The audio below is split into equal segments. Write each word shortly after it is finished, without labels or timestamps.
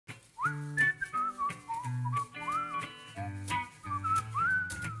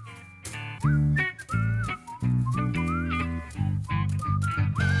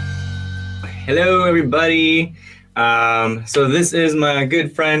Hello, everybody. So this is my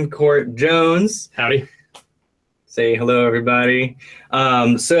good friend, Court Jones. Howdy. Say hello, everybody.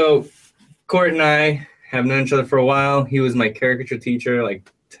 So Court and I have known each other for a while. He was my caricature teacher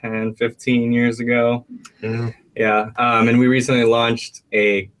like 10, 15 years ago. Mm-hmm. Yeah. And we recently launched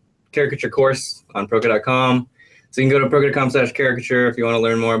a caricature course on Proko.com. So you can go to Proko.com/caricature if you want to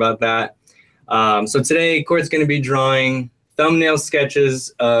learn more about that. So today, Court's going to be drawing thumbnail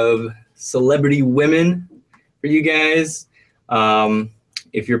sketches of celebrity women for you guys.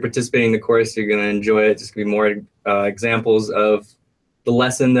 If you're participating in the course, you're going to enjoy it. Just going to be more examples of the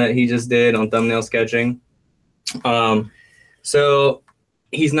lesson that he just did on thumbnail sketching. So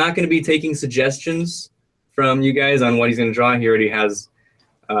he's not going to be taking suggestions from you guys on what he's going to draw. He already has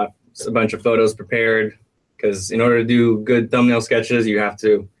a bunch of photos prepared, because in order to do good thumbnail sketches, you have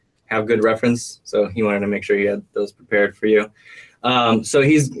to have good reference. So he wanted to make sure he had those prepared for you. So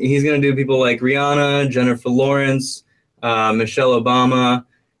he's going to do people like Rihanna, Jennifer Lawrence, Michelle Obama,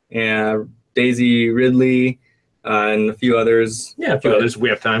 and Daisy Ridley, and a few others. Yeah, a few others. We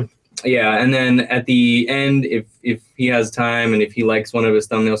have time. Yeah, and then at the end, if he has time and if he likes one of his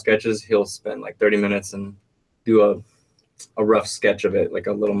thumbnail sketches, he'll spend like 30 minutes and do a rough sketch of it, like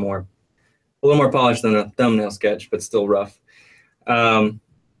a little more polished than a thumbnail sketch, but still rough.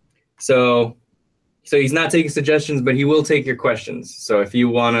 So he's not taking suggestions, but he will take your questions. So if you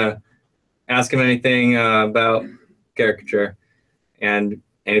want to ask him anything about caricature and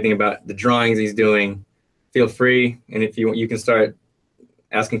anything about the drawings he's doing, feel free. And if you can start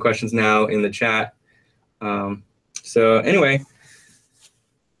asking questions now in the chat. So anyway,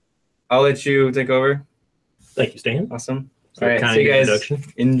 I'll let you take over. Thank you, Stan. Awesome. So all right, see you guys.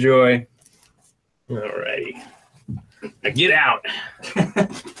 Enjoy. All righty. Now get out.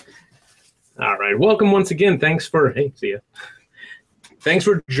 All right. Welcome once again. Hey, see ya. Thanks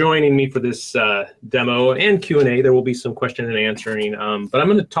for joining me for this demo and Q&A. There will be some question and answering, but I'm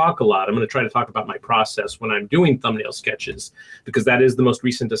going to talk a lot. I'm going to try to talk about my process when I'm doing thumbnail sketches, because that is the most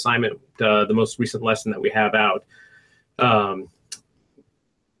recent assignment, the most recent lesson that we have out.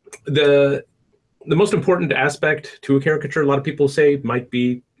 The most important aspect to a caricature, a lot of people say, might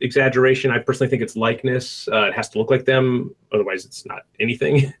be exaggeration. I personally think it's likeness. It has to look like them, otherwise it's not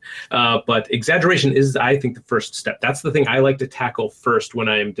anything. But exaggeration is, I think, the first step. That's the thing I like to tackle first when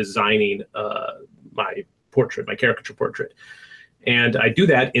I'm designing my portrait, my caricature portrait. And I do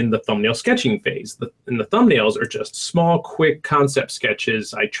that in the thumbnail sketching phase. And the thumbnails are just small, quick concept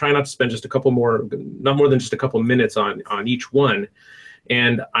sketches. I try not to spend just not more than just a couple minutes on each one.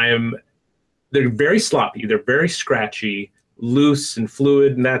 And they're very sloppy, they're very scratchy, loose and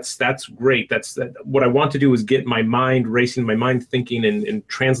fluid, and that's great. What I want to do is get my mind racing, my mind thinking, and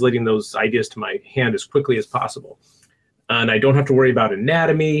translating those ideas to my hand as quickly as possible. And I don't have to worry about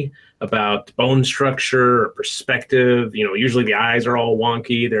anatomy, about bone structure or perspective. You know, usually the eyes are all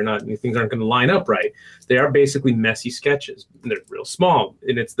wonky. Things aren't going to line up right. They are basically messy sketches, and they're real small.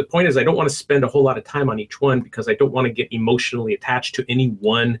 And the point is, I don't want to spend a whole lot of time on each one, because I don't want to get emotionally attached to any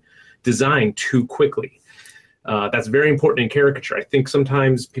one design too quickly. That's very important in caricature. I think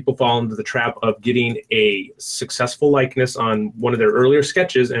sometimes people fall into the trap of getting a successful likeness on one of their earlier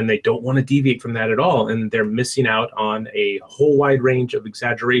sketches, and they don't want to deviate from that at all, and they're missing out on a whole wide range of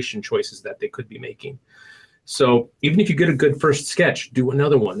exaggeration choices that they could be making. So even if you get a good first sketch, do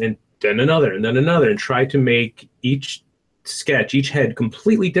another one, and then another, and then another, and try to make each sketch, each head,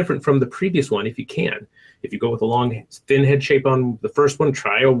 completely different from the previous one if you can. If you go with a long, thin head shape on the first one,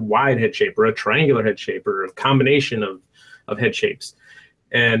 try a wide head shape or a triangular head shape or a combination of head shapes.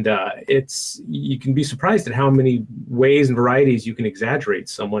 And you can be surprised at how many ways and varieties you can exaggerate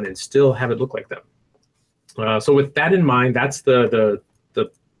someone and still have it look like them. So with that in mind, that's the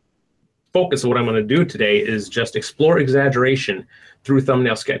focus of what I'm going to do today, is just explore exaggeration through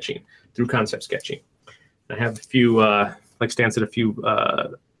thumbnail sketching, through concept sketching. I have a few, like Stan said, a few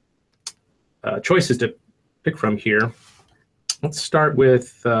choices to pick from here. Let's start with,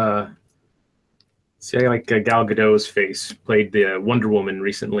 see, I like Gal Gadot's face. Played the Wonder Woman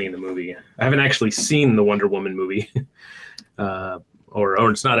recently in the movie. I haven't actually seen the Wonder Woman movie. Or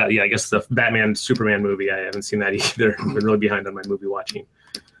it's not out. Yeah, I guess the Batman Superman movie. I haven't seen that either. I've been really behind on my movie watching.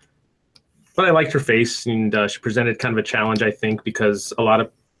 But I liked her face, and she presented kind of a challenge, I think, because a lot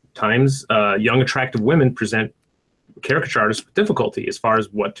of times young, attractive women present caricature artists with difficulty as far as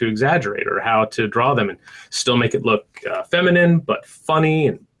what to exaggerate or how to draw them and still make it look feminine but funny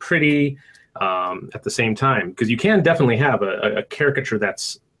and pretty at the same time, because you can definitely have a caricature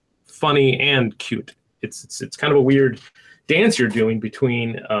that's funny and cute. It's kind of a weird dance you're doing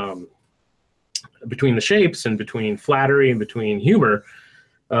between between the shapes and between flattery and between humor.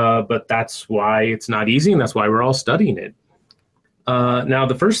 But that's why it's not easy, and that's why we're all studying it. Now,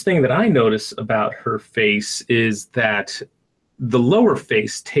 the first thing that I notice about her face is that the lower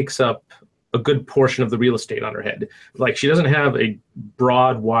face takes up a good portion of the real estate on her head. Like, she doesn't have a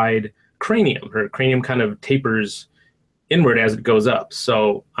broad, wide cranium. Her cranium kind of tapers inward as it goes up.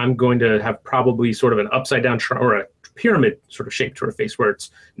 So I'm going to have probably sort of an upside down or a pyramid sort of shape to her face, where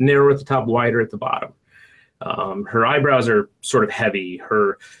it's narrower at the top, wider at the bottom. Her eyebrows are sort of heavy.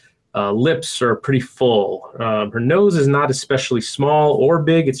 Her lips are pretty full. Her nose is not especially small or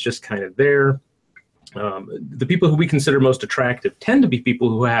big. It's just kind of there. The people who we consider most attractive tend to be people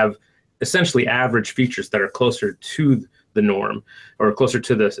who have essentially average features that are closer to the norm, or closer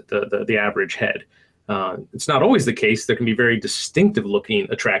to the average head. It's not always the case. There can be very distinctive looking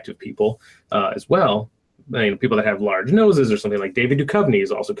attractive people as well. I mean, people that have large noses or something like David Duchovny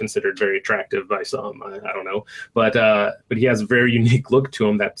is also considered very attractive by some. I don't know, but he has a very unique look to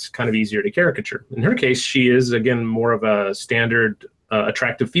him that's kind of easier to caricature. In her case, she is, again, more of a standard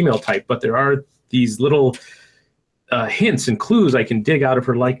attractive female type, but there are these little hints and clues I can dig out of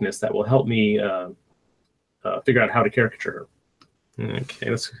her likeness that will help me figure out how to caricature her. Okay,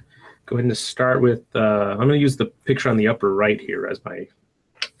 let's go ahead and start with, I'm going to use the picture on the upper right here as my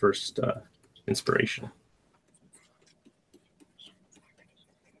first inspiration.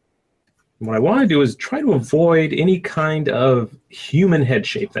 What I want to do is try to avoid any kind of human head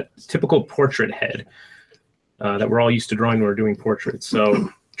shape, that typical portrait head that we're all used to drawing when we're doing portraits. So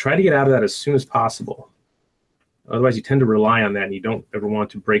try to get out of that as soon as possible. Otherwise, you tend to rely on that, and you don't ever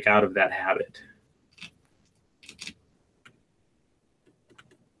want to break out of that habit.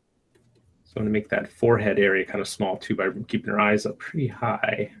 So I'm going to make that forehead area kind of small, too, by keeping her eyes up pretty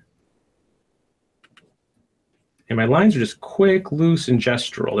high. And my lines are just quick, loose, and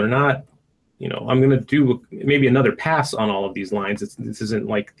gestural. They're not, you know, I'm going to do maybe another pass on all of these lines. This isn't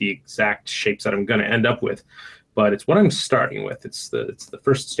like the exact shapes that I'm going to end up with, but it's what I'm starting with. It's the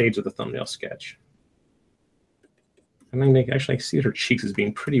first stage of the thumbnail sketch. I'm going to make, actually, I see her cheeks as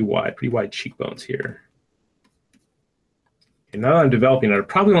being pretty wide cheekbones here. And now that I'm developing it, I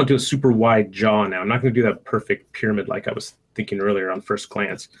probably won't do a super wide jaw now. I'm not going to do that perfect pyramid like I was thinking earlier on first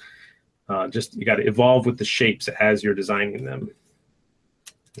glance. Just, you got to evolve with the shapes as you're designing them.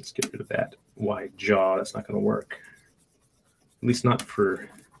 Let's get rid of that wide jaw. That's not going to work. At least not for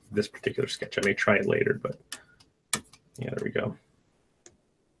this particular sketch. I may try it later, but yeah, there we go.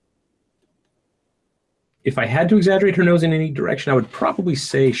 If I had to exaggerate her nose in any direction, I would probably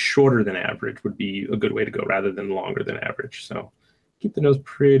say shorter than average would be a good way to go, rather than longer than average. So keep the nose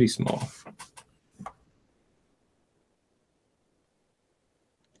pretty small.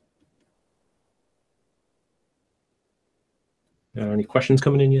 Any questions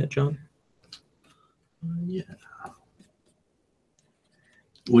coming in yet, John? Yeah.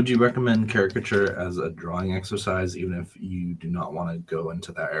 Would you recommend caricature as a drawing exercise, even if you do not want to go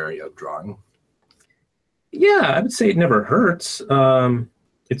into that area of drawing? Yeah, I would say it never hurts.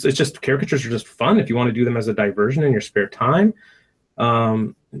 It's just, caricatures are just fun if you want to do them as a diversion in your spare time.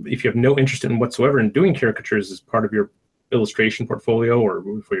 If you have no interest in whatsoever in doing caricatures as part of your illustration portfolio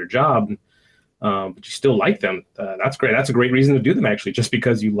or for your job, but you still like them, that's great. That's a great reason to do them, actually, just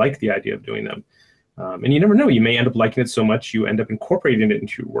because you like the idea of doing them. And you never know, you may end up liking it so much you end up incorporating it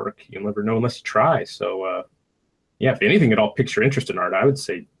into your work. You'll never know unless you try. So yeah, if anything at all piques your interest in art, I would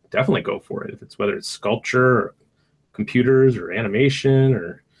say definitely go for it. If it's, whether it's sculpture or computers or animation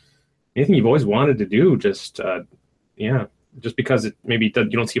or anything you've always wanted to do, just yeah, just because it maybe you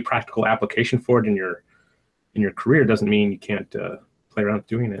don't see a practical application for it in your career doesn't mean you can't play around with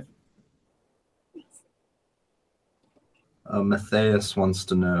doing it. Matthias wants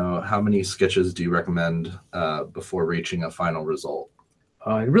to know, how many sketches do you recommend before reaching a final result?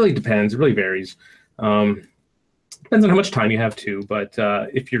 It really depends. It really varies. Depends on how much time you have too. But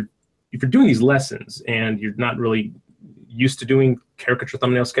if you're doing these lessons and you're not really used to doing caricature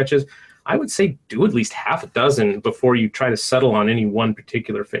thumbnail sketches, I would say do at least half a dozen before you try to settle on any one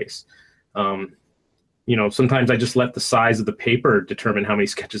particular face. You know, sometimes I just let the size of the paper determine how many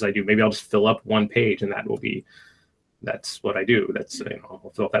sketches I do. Maybe I'll just fill up one page, and that's what I do. That's, you know,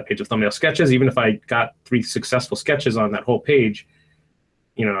 I'll fill up that page of thumbnail sketches. Even if I got 3 successful sketches on that whole page,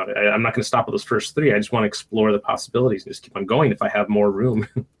 you know, I'm not going to stop at those first 3. I just want to explore the possibilities and just keep on going if I have more room.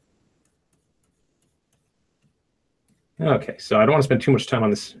 Okay, so I don't want to spend too much time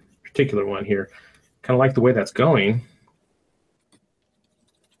on this particular one here. Kind of like the way that's going.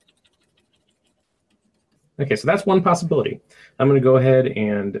 Okay, so that's one possibility. I'm going to go ahead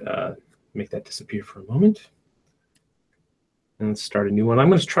and make that disappear for a moment. And start a new one. I'm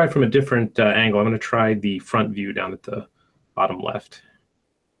going to try from a different angle. I'm going to try the front view down at the bottom left.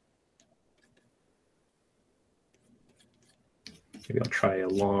 Maybe I'll try a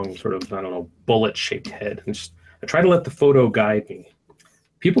long sort of, I don't know, bullet-shaped head. And just, I try to let the photo guide me.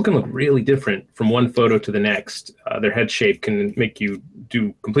 People can look really different from one photo to the next. Their head shape can make you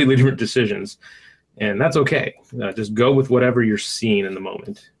do completely different decisions. And that's okay. Just go with whatever you're seeing in the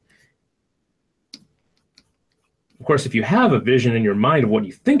moment. Of course, if you have a vision in your mind of what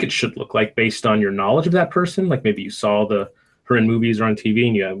you think it should look like based on your knowledge of that person, like maybe you saw her in movies or on TV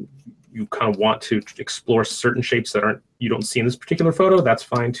and you kind of want to explore certain shapes that you don't see in this particular photo, that's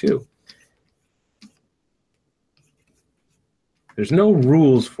fine too. There's no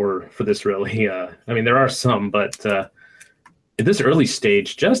rules for this really. I mean, there are some, but at this early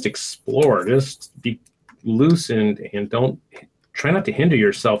stage, just explore, just be loose and try not to hinder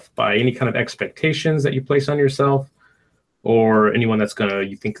yourself by any kind of expectations that you place on yourself or anyone that's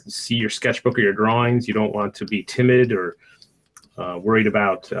you think see your sketchbook or your drawings. You don't want to be timid or worried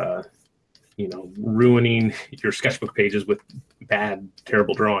about ruining your sketchbook pages with bad,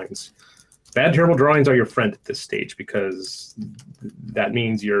 terrible drawings. Bad, terrible drawings are your friend at this stage because that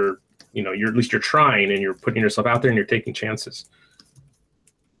means at least you're trying and you're putting yourself out there and you're taking chances.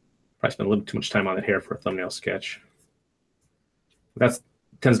 Probably spent a little too much time on that hair for a thumbnail sketch. That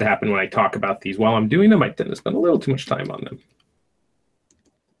tends to happen when I talk about these. While I'm doing them, I tend to spend a little too much time on them.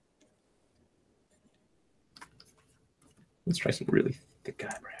 Let's try some really thick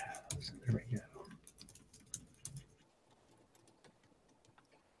eyebrows. There we go.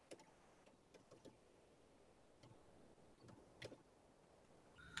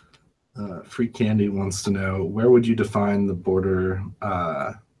 Free Candy wants to know, where would you define the border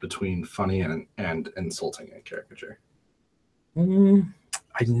between funny and insulting a caricature?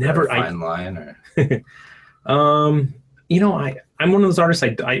 I never. Fine line, or I'm one of those artists.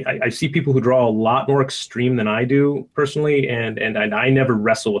 I see people who draw a lot more extreme than I do personally, and I never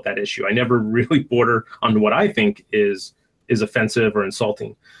wrestle with that issue. I never really border on what I think is offensive or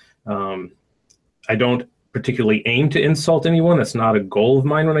insulting. I don't particularly aim to insult anyone. That's not a goal of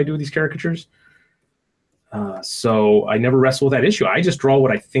mine when I do these caricatures. So I never wrestle with that issue. I just draw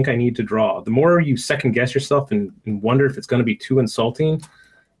what I think I need to draw. The more you second guess yourself and wonder if it's going to be too insulting,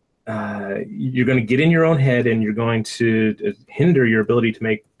 you're going to get in your own head and you're going to hinder your ability to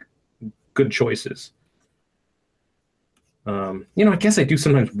make good choices. I guess I do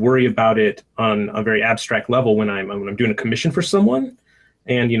sometimes worry about it on a very abstract level when I'm doing a commission for someone,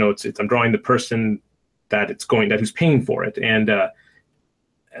 and I'm drawing the person who's paying for it, and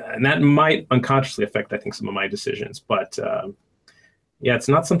that might unconsciously affect, I think, some of my decisions. But yeah, it's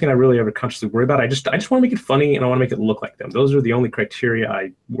not something I really ever consciously worry about. I just want to make it funny and I want to make it look like them. Those are the only criteria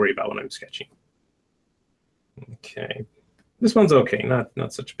I worry about when I'm sketching. Okay, this one's okay.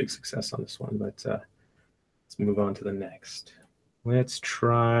 Not such a big success on this one, but let's move on to the next. Let's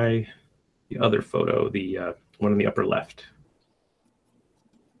try the other photo, the one in the upper left.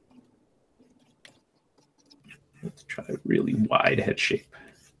 Let's try a really wide head shape.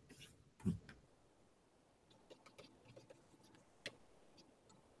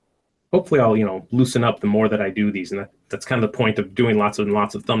 Hopefully I'll, loosen up the more that I do these. And that's kind of the point of doing lots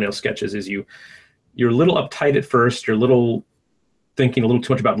of thumbnail sketches is you're a little uptight at first. You're thinking a little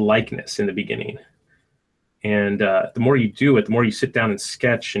too much about likeness in the beginning. And the more you do it, the more you sit down and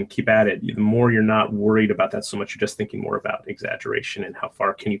sketch and keep at it, the more you're not worried about that so much. You're just thinking more about exaggeration and how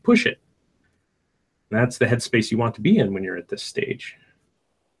far can you push it. And that's the headspace you want to be in when you're at this stage.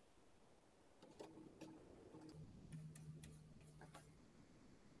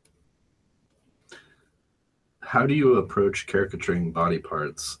 How do you approach caricaturing body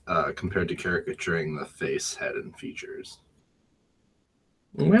parts compared to caricaturing the face, head, and features?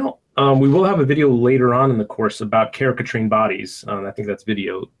 Well, we will have a video later on in the course about caricaturing bodies. I think that's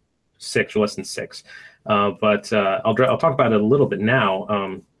video 6 or less than 6. But I'll talk about it a little bit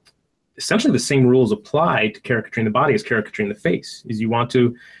now. Essentially, the same rules apply to caricaturing the body as caricaturing the face. Is you want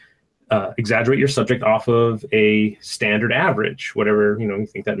to exaggerate your subject off of a standard average, whatever you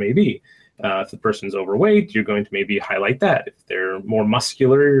think that may be. If the person's overweight, you're going to maybe highlight that. If they're more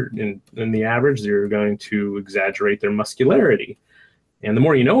muscular than the average, you're going to exaggerate their muscularity. And the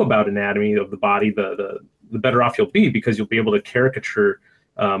more you know about anatomy of the body, the better off you'll be, because you'll be able to caricature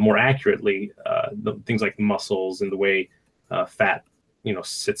more accurately things like muscles and the way fat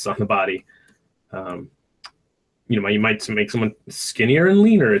sits on the body. You might make someone skinnier and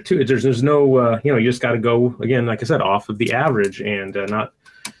leaner too. There's no you just got to go, again, like I said, off of the average and not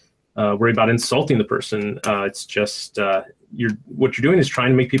worry about insulting the person. It's just what you're doing is trying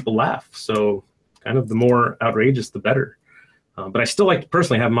to make people laugh. So kind of the more outrageous, the better. But I still like to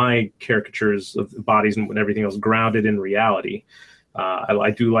personally have my caricatures of bodies and everything else grounded in reality.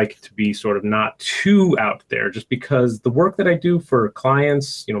 I do like it to be sort of not too out there, just because the work that I do for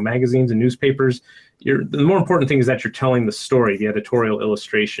clients, magazines and newspapers, the more important thing is that you're telling the story, the editorial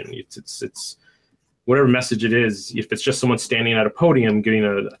illustration. It's whatever message it is. If it's just someone standing at a podium giving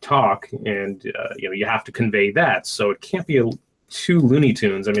a talk, and you have to convey that, so it can't be too Looney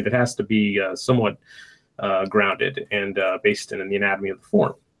Tunes. I mean, it has to be somewhat grounded and based in the anatomy of the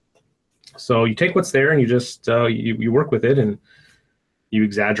form. So you take what's there and you just you work with it and you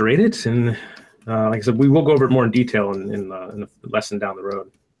exaggerate it. And like I said, we will go over it more in detail in the lesson down the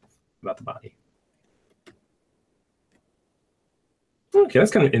road about the body. Okay,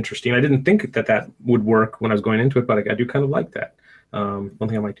 that's kind of interesting. I didn't think that would work when I was going into it, but I do kind of like that. One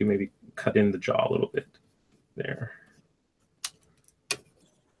thing I might do, maybe cut in the jaw a little bit there.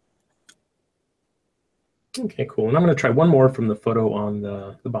 Okay, cool. And I'm going to try one more from the photo on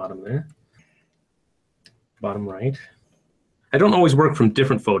the bottom there. Bottom right. I don't always work from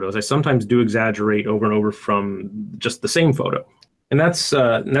different photos. I sometimes do exaggerate over and over from just the same photo. And that's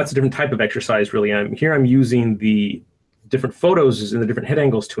a different type of exercise, really. I'm using the different photos and the different head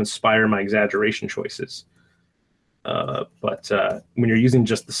angles to inspire my exaggeration choices. But when you're using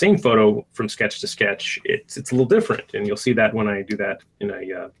just the same photo from sketch to sketch, it's a little different. And you'll see that when I do that in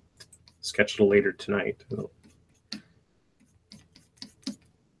a sketch a little later tonight.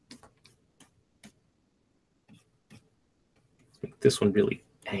 Make this one really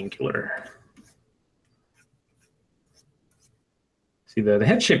angular. See, the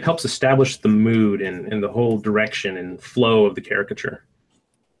head shape helps establish the mood and the whole direction and flow of the caricature.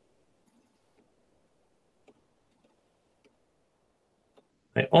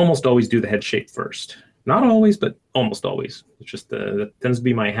 I almost always do the head shape first. Not always, but almost always. It's just that tends to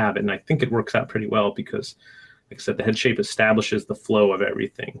be my habit, and I think it works out pretty well because, like I said, the head shape establishes the flow of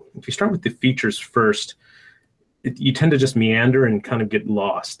everything. If you start with the features first, you tend to just meander and kind of get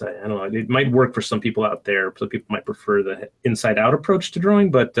lost. I don't know. It might work for some people out there. Some people might prefer the inside-out approach to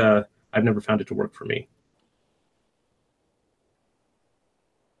drawing, but I've never found it to work for me.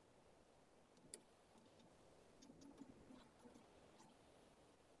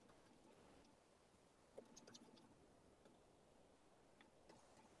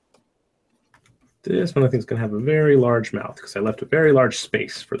 This one I think is going to have a very large mouth because I left a very large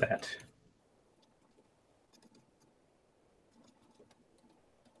space for that.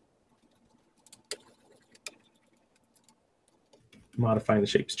 Modifying the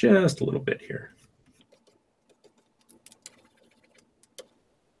shapes just a little bit here.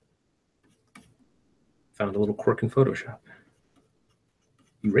 Found a little quirk in Photoshop.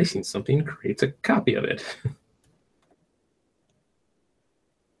 Erasing something creates a copy of it.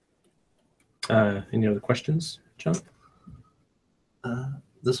 Any other questions, John?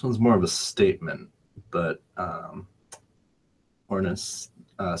 This one's more of a statement, but Ornis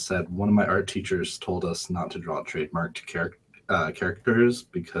said, one of my art teachers told us not to draw trademarked characters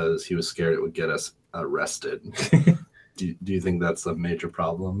because he was scared it would get us arrested. Do you think that's a major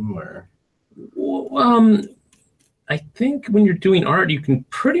problem? Or? Well, I think when you're doing art, you can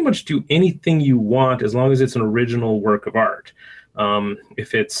pretty much do anything you want as long as it's an original work of art.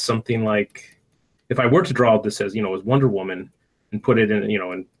 If it's something like, if I were to draw this as, as Wonder Woman and put it in,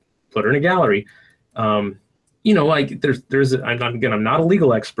 and put her in a gallery, like I'm not a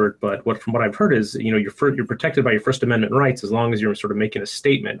legal expert, but from what I've heard is, you're protected by your First Amendment rights as long as you're sort of making a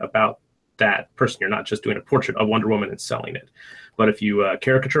statement about that person. You're not just doing a portrait of Wonder Woman and selling it. But if you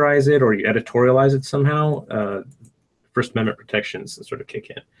caricaturize it or you editorialize it somehow, First Amendment protections sort of kick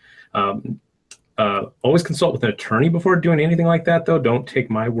in. Always consult with an attorney before doing anything like that, though. Don't take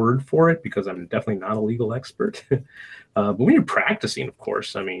my word for it because I'm definitely not a legal expert. But when you're practicing, of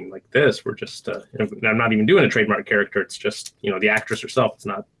course, I mean, like this, we're just, I'm not even doing a trademark character. It's just, the actress herself. It's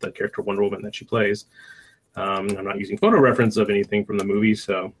not the character Wonder Woman that she plays. I'm not using photo reference of anything from the movie,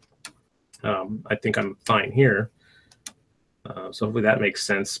 so I think I'm fine here. So hopefully that makes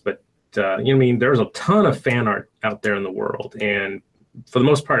sense. But, there's a ton of fan art out there in the world, and for the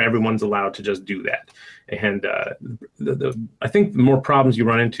most part, everyone's allowed to just do that. And I think the more problems you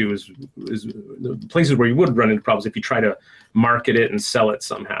run into is the places where you would run into problems if you try to market it and sell it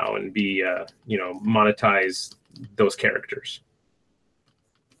somehow and be, monetize those characters.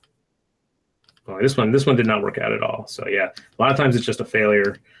 Well, this one did not work out at all. So yeah, a lot of times it's just a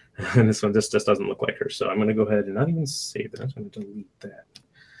failure. And this one just doesn't look like her. So I'm going to go ahead and not even save that. I'm going to delete that.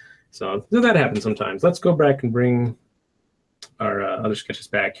 So that happens sometimes. Let's go back and bring our other sketches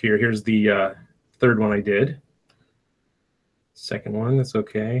back here. Here's the third one I did. Second one, that's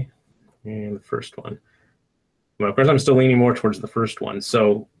okay. And the first one. Well, of course, I'm still leaning more towards the first one.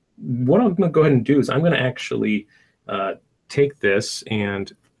 So what I'm going to go ahead and do is I'm going to actually take this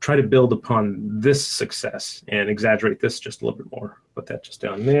and try to build upon this success and exaggerate this just a little bit more. Put that just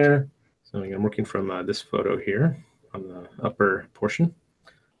down there. So I'm working from this photo here on the upper portion.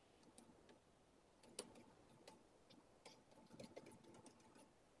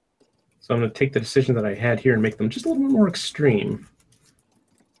 So I'm going to take the decision that I had here and make them just a little bit more extreme.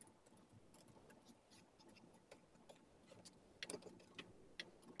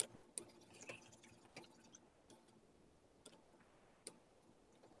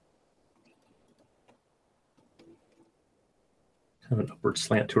 Have an upward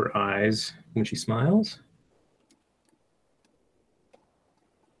slant to her eyes when she smiles.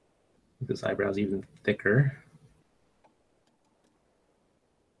 Make those eyebrows even thicker.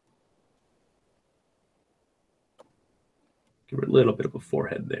 Give her a little bit of a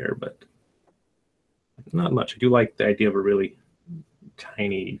forehead there, but not much. I do like the idea of a really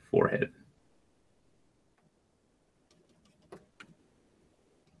tiny forehead.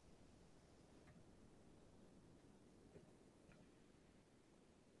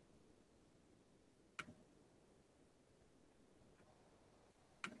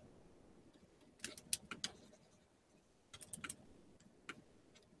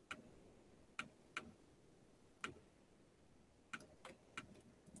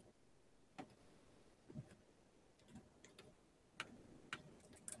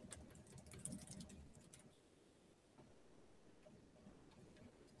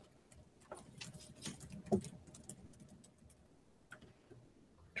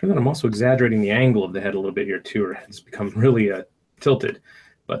 Turns out I'm also exaggerating the angle of the head a little bit here too. Her head's become really tilted,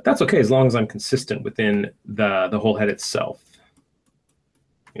 but that's okay as long as I'm consistent within the whole head itself.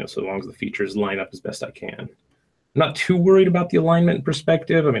 You know, so long as the features line up as best I can. I'm not too worried about the alignment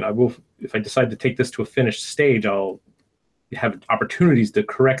perspective. I mean, I will, if I decide to take this to a finished stage, I'll have opportunities to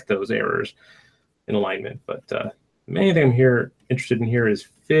correct those errors in alignment. But the main thing I'm interested in here is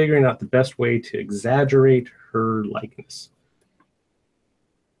figuring out the best way to exaggerate her likeness.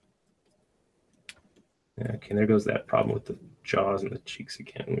 Okay, there goes that problem with the jaws and the cheeks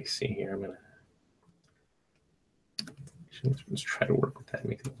again. Let me see here. Let's try to work with that.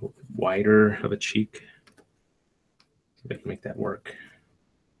 Make it a little bit wider of a cheek. See if I can make that work.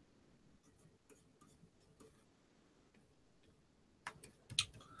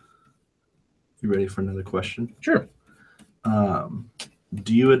 You ready for another question? Sure.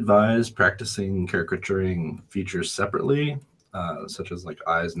 Do you advise practicing caricaturing features separately, such as like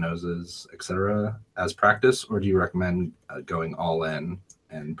eyes, noses, etc., as practice, or do you recommend going all in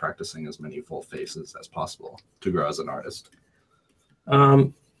and practicing as many full faces as possible to grow as an artist?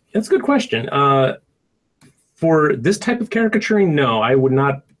 That's a good question. For this type of caricaturing, no, I would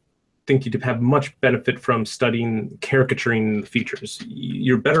not think you'd have much benefit from studying caricaturing the features.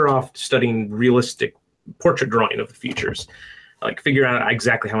 You're better off studying realistic portrait drawing of the features, like figure out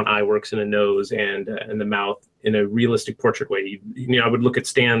exactly how an eye works and a nose and the mouth in a realistic portrait way. You know, I would look at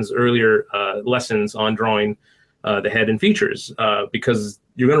Stan's earlier lessons on drawing the head and features because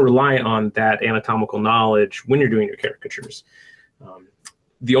you're going to rely on that anatomical knowledge when you're doing your caricatures.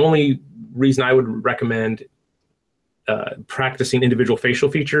 The only reason I would recommend practicing individual facial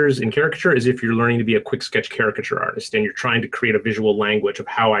features in caricature is if you're learning to be a quick sketch caricature artist and you're trying to create a visual language of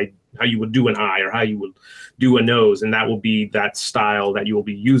how you would do an eye or how you would do a nose, and that will be that style that you will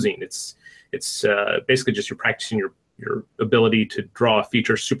be using. It's basically just you're practicing your ability to draw a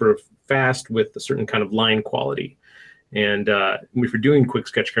feature super fast with a certain kind of line quality. And if you're doing quick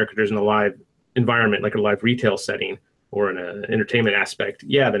sketch caricatures in a live environment, like a live retail setting or in an entertainment aspect,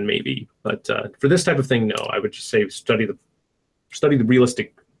 yeah, then maybe. But for this type of thing, no, I would just say study the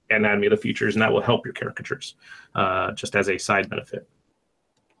realistic anatomy of the features, and that will help your caricatures just as a side benefit.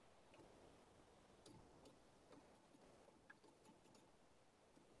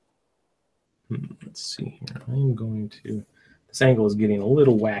 Let's see here. I'm going to, this angle is getting a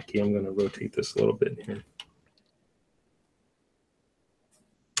little wacky. I'm going to rotate this a little bit here.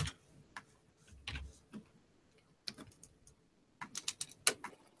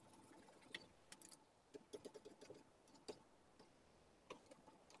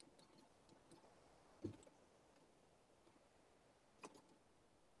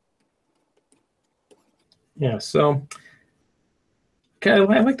 Yeah, so okay,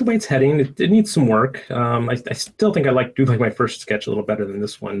 I like the way it's heading. It needs some work. I still think I do like my first sketch a little better than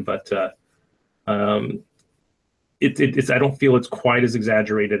this one, but I don't feel it's quite as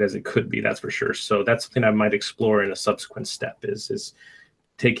exaggerated as it could be. That's for sure. So that's something I might explore in a subsequent step. Is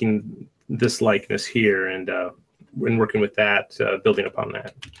taking this likeness here and working with that, building upon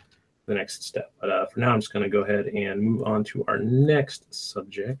that. the next step. But for now, I'm just going to go ahead and move on to our next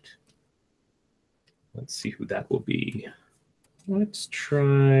subject. Let's see who that will be. Let's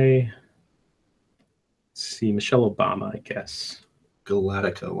try, let's see, Michelle Obama, I guess.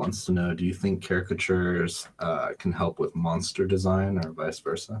 Galatica wants to know, do you think caricatures can help with monster design or vice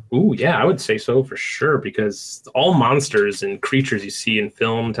versa? Ooh, yeah, I would say so for sure, because all monsters and creatures you see in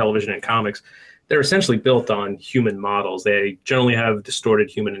film, television, and comics, they're essentially built on human models. They generally have distorted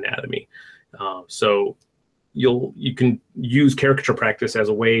human anatomy. So you can use caricature practice as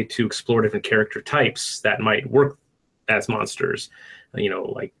a way to explore different character types that might work as monsters.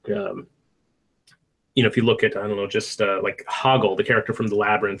 Like if you look at, I don't know, just like Hoggle, the character from the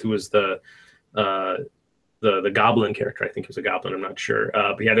Labyrinth, who was the goblin character. I think he was a goblin, I'm not sure.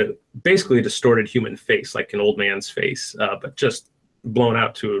 But he had basically a distorted human face, like an old man's face, but just blown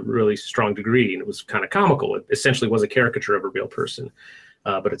out to a really strong degree. And it was kind of comical. It essentially was a caricature of a real person,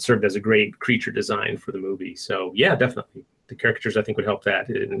 but it served as a great creature design for the movie. So yeah, definitely. The caricatures, I think, would help that,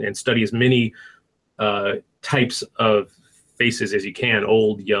 and study as many types of faces as you can: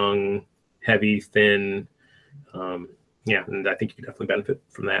 old, young, heavy, thin. Yeah, and I think you could definitely benefit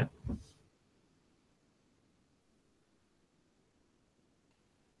from that.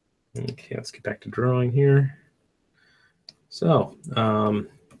 Okay, let's get back to drawing here. So,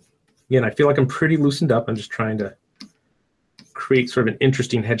 again, I feel like I'm pretty loosened up. I'm just trying to create sort of an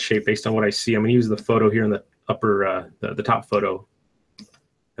interesting head shape based on what I see. I'm going to use the photo here in the upper, the top photo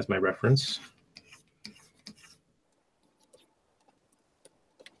as my reference.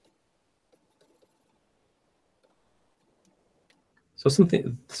 So some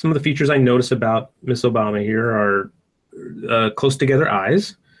of the features I notice about Miss Obama here are close together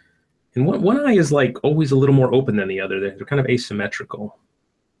eyes. And one eye is like always a little more open than the other. They're kind of asymmetrical.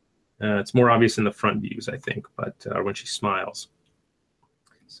 It's more obvious in the front views, I think, but when she smiles.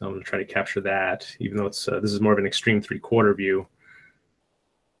 So I'm going to try to capture that, even though it's this is more of an extreme 3/4 view.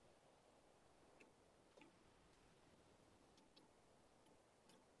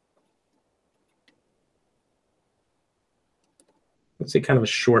 Let's say kind of a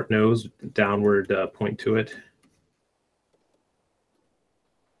short nose, downward point to it.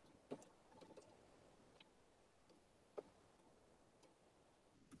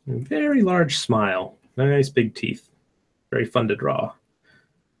 Very large smile, nice big teeth, very fun to draw.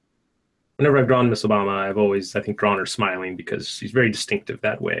 Whenever I've drawn Miss Obama, I've always, I think, drawn her smiling because she's very distinctive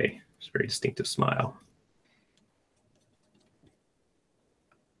that way. It's a very distinctive smile.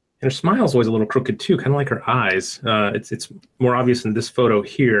 And her smile is always a little crooked too, kind of like her eyes. It's more obvious in this photo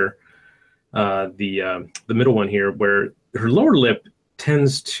here, the middle one here, where her lower lip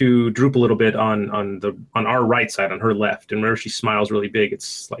tends to droop a little bit on our right side, on her left, and whenever she smiles really big,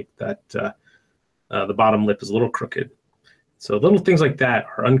 it's like that the bottom lip is a little crooked. So little things like that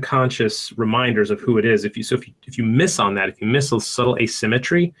are unconscious reminders of who it is. If you miss on that, if you miss a subtle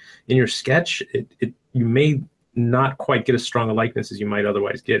asymmetry in your sketch, you may not quite get as strong a likeness as you might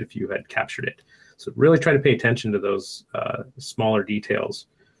otherwise get if you had captured it. So really try to pay attention to those smaller details.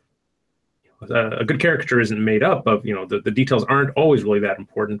 A good caricature isn't made up of, the details aren't always really that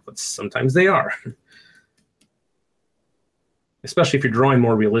important, but sometimes they are. Especially if you're drawing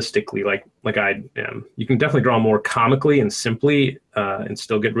more realistically, like I am. You can definitely draw more comically and simply and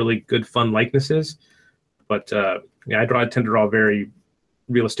still get really good, fun likenesses. But yeah, I tend to draw very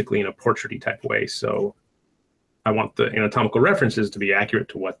realistically in a portrait-y type way. So I want the anatomical references to be accurate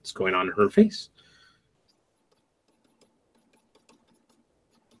to what's going on in her face.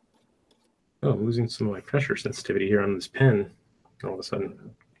 Oh, I'm losing some of my pressure sensitivity here on this pen all of a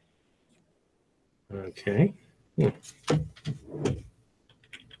sudden. Okay. Yeah,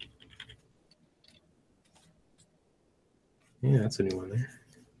 that's a new one there.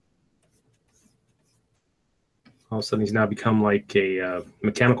 All of a sudden, he's now become like a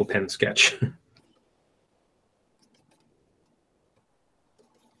mechanical pen sketch.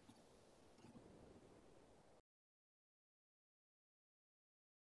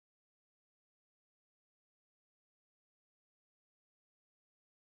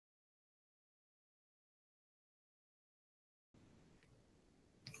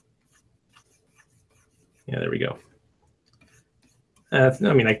 Yeah, there we go. I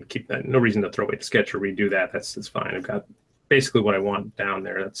mean, I can keep that. No reason to throw away the sketch or redo that. That's fine. I've got basically what I want down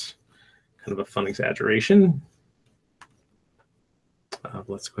there. That's kind of a fun exaggeration.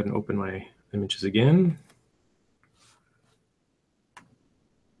 Let's go ahead and open my images again.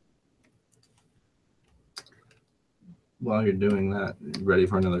 While you're doing that, you ready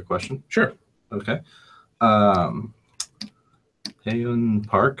for another question? Sure. Okay. Hayun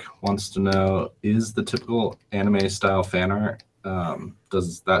Park wants to know, is the typical anime style fan art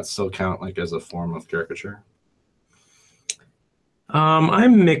Does that still count like as a form of caricature?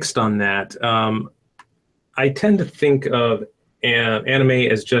 I'm mixed on that. I tend to think of anime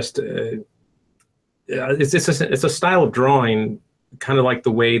as just it's a style of drawing, kind of like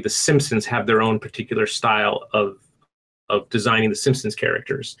the way the Simpsons have their own particular style of designing the Simpsons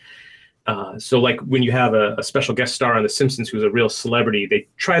characters. So like when you have a special guest star on The Simpsons who's a real celebrity, they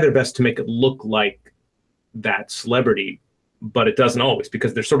try their best to make it look like that celebrity, but it doesn't always,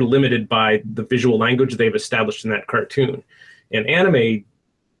 because they're sort of limited by the visual language they've established in that cartoon. And anime,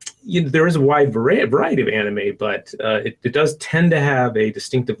 there is a wide variety of anime, but it does tend to have a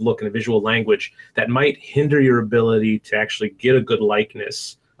distinctive look and a visual language that might hinder your ability to actually get a good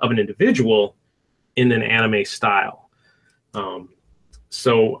likeness of an individual in an anime style.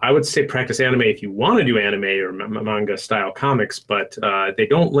 So I would say practice anime if you want to do anime or manga style comics, but they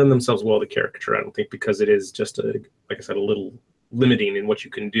don't lend themselves well to caricature, I don't think, because it is just, like I said, a little limiting in what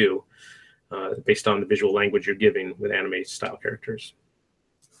you can do based on the visual language you're giving with anime style characters.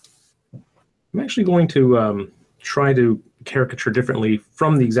 I'm actually going to try to caricature differently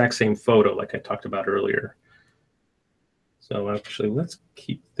from the exact same photo like I talked about earlier. So actually, let's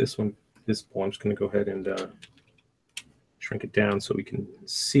keep this one visible. I'm just going to go ahead and shrink it down so we can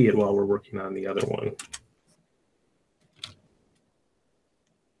see it while we're working on the other one.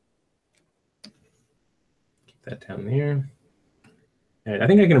 Keep that down there. And I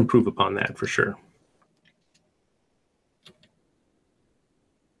think I can improve upon that for sure.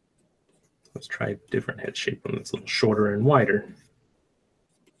 Let's try a different head shape, one that's a little shorter and wider.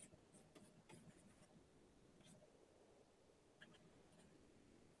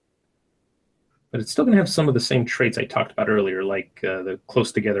 But it's still going to have some of the same traits I talked about earlier, like the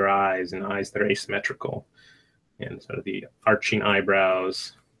close together eyes and eyes that are asymmetrical, and sort of the arching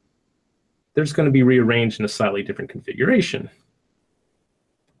eyebrows. They're just going to be rearranged in a slightly different configuration.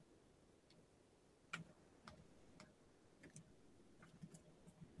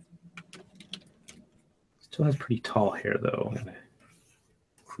 Still has pretty tall hair, though. I'm going to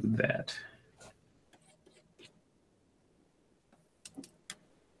include that.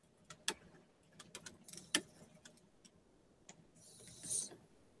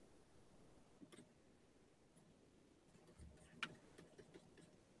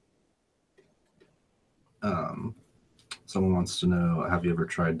 Someone wants to know, have you ever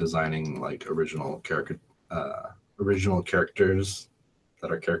tried designing like original characters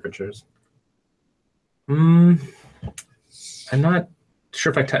that are caricatures? I'm not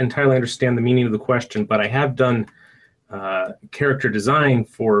sure if I entirely understand the meaning of the question, but I have done character design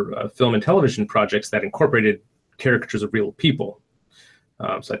for film and television projects that incorporated caricatures of real people.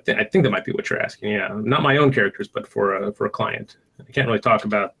 So I think that might be what you're asking. Yeah, not my own characters, but for a client. I can't really talk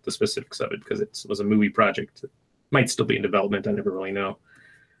about the specifics of it because it was a movie project. It might still be in development. I never really know.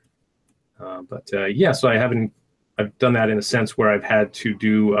 Yeah, so I've done that in a sense where I've had to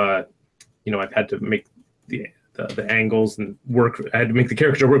do, I've had to make the angles and work. I had to make the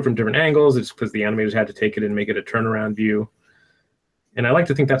caricature work from different angles. It's because the animators had to take it and make it a turnaround view. And I like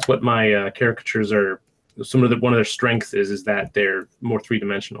to think that's what my caricatures are. One of their strengths is that they're more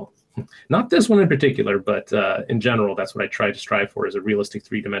three-dimensional. Not this one in particular, but in general, that's what I try to strive for, is a realistic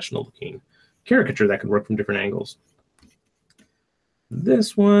three-dimensional looking caricature that could work from different angles.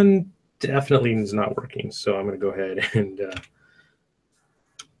 This one definitely is not working, so I'm going to go ahead and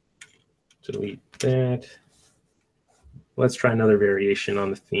delete that. Let's try another variation on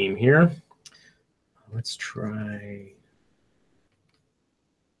the theme here. Let's try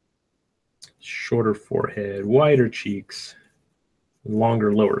shorter forehead, wider cheeks,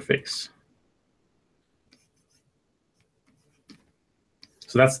 longer lower face.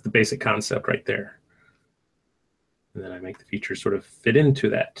 So that's the basic concept right there. And then I make the features sort of fit into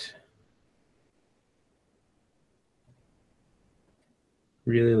that.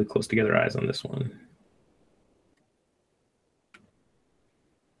 Really, really close together eyes on this one.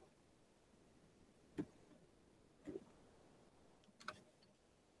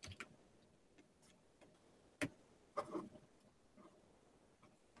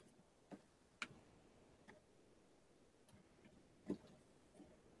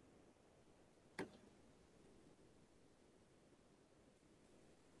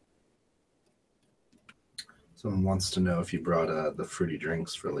 Someone wants to know if you brought the fruity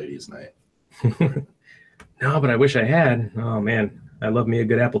drinks for ladies' night. No, but I wish I had. Oh man, I love me a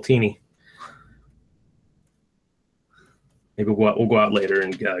good appletini. Maybe we'll go out later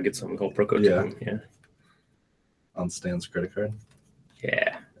and get something called Proko. Yeah. On Stan's credit card?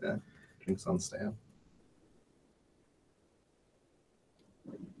 Yeah. Yeah. Drinks on Stan.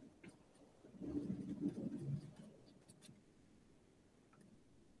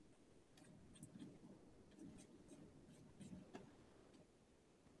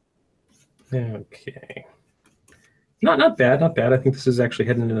 Okay. Not bad, not bad. I think this is actually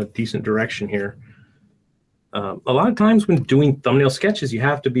heading in a decent direction here. A lot of times when doing thumbnail sketches, you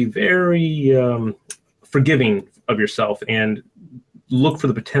have to be very forgiving of yourself and look for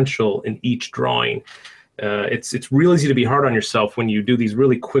the potential in each drawing. It's real easy to be hard on yourself when you do these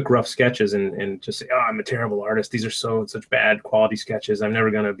really quick, rough sketches and just say, oh, I'm a terrible artist. These are such bad quality sketches. I'm never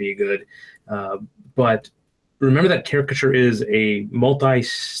going to be good. But remember that caricature is a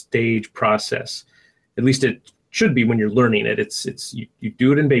multi-stage process. At least it should be when you're learning it. You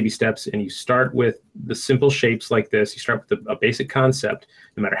do it in baby steps, and you start with the simple shapes like this. You start with a basic concept,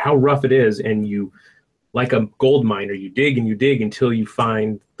 no matter how rough it is, and you, like a gold miner, you dig and you dig until you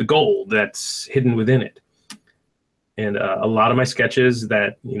find the gold that's hidden within it. And a lot of my sketches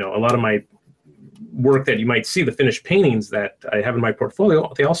that, a lot of my work that you might see, the finished paintings that I have in my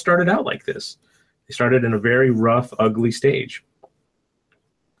portfolio, they all started out like this. They started in a very rough, ugly stage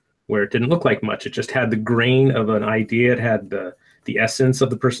where it didn't look like much. It just had the grain of an idea. It had the essence of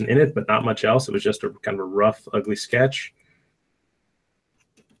the person in it, but not much else. It was just a kind of a rough, ugly sketch.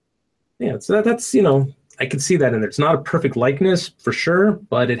 Yeah, so that's, I could see that in there. It's not a perfect likeness for sure,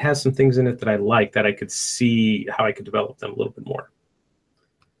 but it has some things in it that I like, that I could see how I could develop them a little bit more.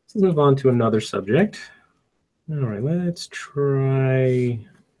 So let's move on to another subject. All right, let's try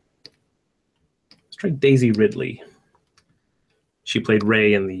Daisy Ridley. She played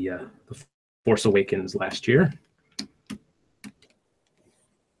Rey in the Force Awakens last year.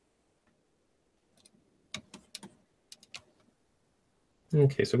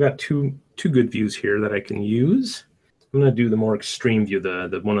 Okay, so I've got two good views here that I can use. I'm going to do the more extreme view.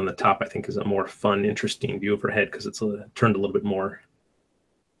 The one on the top, I think, is a more fun, interesting view of her head because it's turned a little bit more.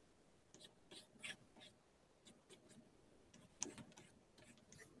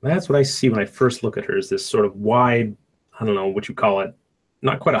 That's what I see when I first look at her, is this sort of wide, I don't know what you call it,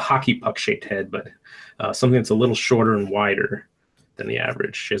 not quite a hockey puck shaped head, but something that's a little shorter and wider than the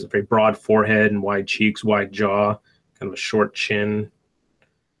average. She has a very broad forehead and wide cheeks, wide jaw, kind of a short chin.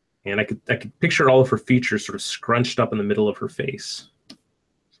 And I could picture all of her features sort of scrunched up in the middle of her face.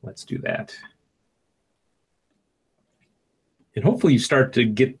 So let's do that. And hopefully you start to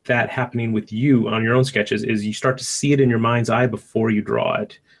get that happening with you on your own sketches, is you start to see it in your mind's eye before you draw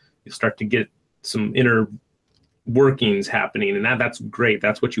it. You'll start to get some inner workings happening, and that's great.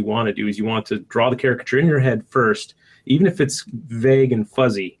 That's what you want to do, is you want to draw the caricature in your head first, even if it's vague and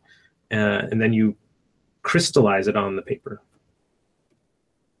fuzzy, and then you crystallize it on the paper.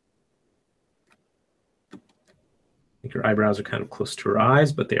 I think her eyebrows are kind of close to her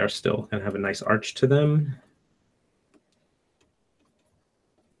eyes, but they are still kind of have a nice arch to them.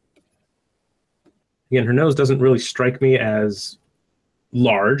 Again, her nose doesn't really strike me as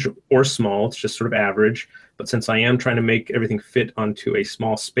large or small. It's just sort of average. But since I am trying to make everything fit onto a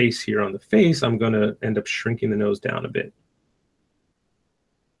small space here on the face, I'm going to end up shrinking the nose down a bit.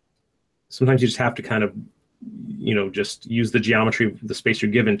 Sometimes you just have to kind of, just use the geometry of the space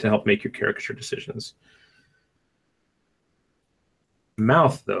you're given to help make your caricature decisions.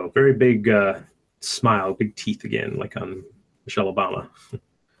 Mouth, though, very big smile, big teeth again, like on Michelle Obama.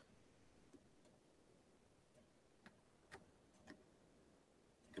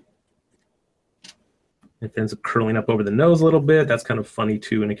 It ends up curling up over the nose a little bit. That's kind of funny,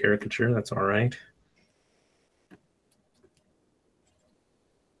 too, in a caricature. That's all right.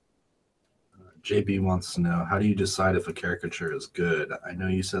 JB wants to know, how do you decide if a caricature is good? I know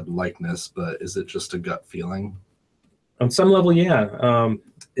you said likeness, but is it just a gut feeling? On some level, yeah.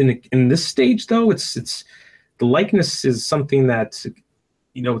 In this stage, though, it's the likeness is something that,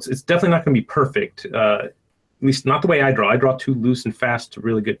 it's definitely not going to be perfect. At least not the way I draw. I draw too loose and fast to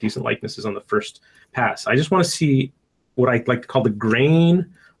really get decent likenesses on the first pass. I just want to see what I like to call the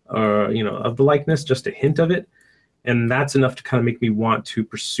grain, of the likeness, just a hint of it, and that's enough to kind of make me want to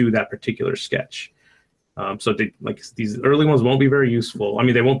pursue that particular sketch. So these early ones won't be very useful. I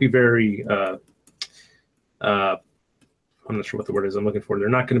mean, they won't be very. I'm not sure what the word is I'm looking for. They're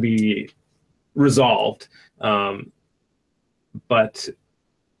not going to be resolved, but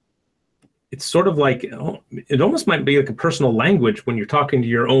it's sort of like, it almost might be like a personal language when you're talking to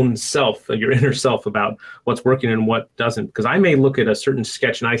your own self, your inner self, about what's working and what doesn't. Because I may look at a certain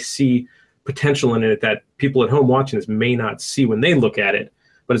sketch and I see potential in it that people at home watching this may not see when they look at it,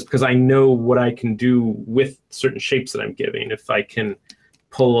 but it's because I know what I can do with certain shapes that I'm giving. If I can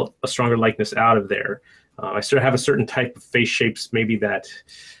pull a stronger likeness out of there, I sort of have a certain type of face shapes maybe that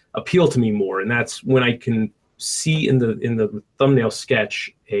appeal to me more, and that's when I can see in the thumbnail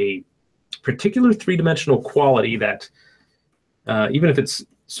sketch a particular three-dimensional quality that even if it's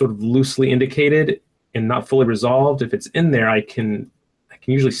sort of loosely indicated and not fully resolved, if it's in there, I can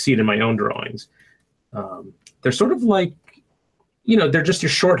can usually see it in my own drawings. They're sort of like, you know, they're just your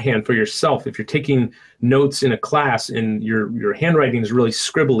shorthand for yourself. If you're taking notes in a class and your handwriting is really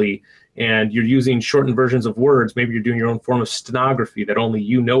scribbly and you're using shortened versions of words, maybe you're doing your own form of stenography that only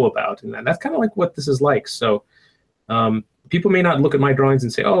you know about. And that's kind of like what this is like. So people may not look at my drawings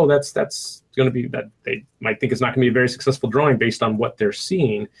and say, oh, that's going to be, that they might think it's not going to be a very successful drawing based on what they're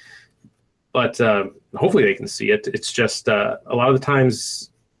seeing. But hopefully they can see it. It's just a lot of the times,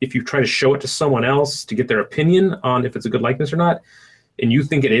 if you try to show it to someone else to get their opinion on if it's a good likeness or not, and you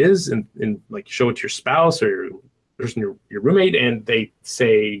think it is, and like show it to your spouse or your roommate, and they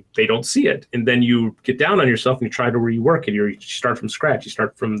say they don't see it, and then you get down on yourself and you try to rework it. You start from scratch. You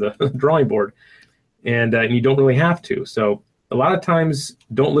start from the drawing board, and you don't really have to. So a lot of times,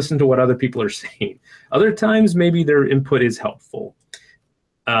 don't listen to what other people are saying. Other times, maybe their input is helpful.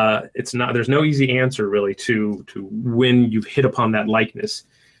 It's not. There's no easy answer really to when you've hit upon that likeness.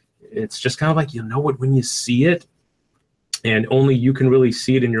 It's just kind of like, you know what, when you see it, and only you can really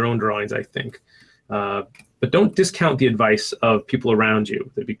see it in your own drawings, I think. But don't discount the advice of people around you,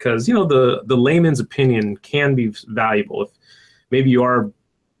 because, you know, the layman's opinion can be valuable. If maybe you are,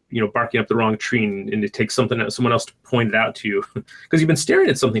 you know, barking up the wrong tree and it takes someone else to point it out to you because you've been staring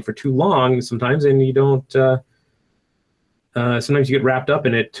at something for too long sometimes, and you don't. Sometimes you get wrapped up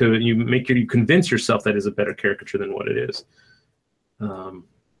in it you convince yourself that is a better caricature than what it is.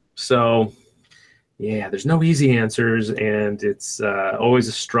 So yeah, there's no easy answers, and it's always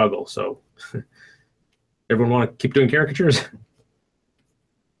a struggle. So everyone want to keep doing caricatures?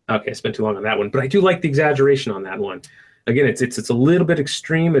 Okay, I spent too long on that one, but I do like the exaggeration on that one. Again, it's a little bit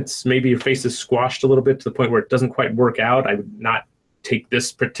extreme. It's maybe your face is squashed a little bit to the point where it doesn't quite work out. I would not take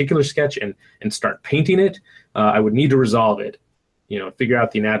this particular sketch and start painting it. I would need to resolve it, you know, figure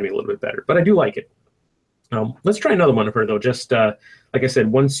out the anatomy a little bit better. But I do like it. Let's try another one of her, though. Just like I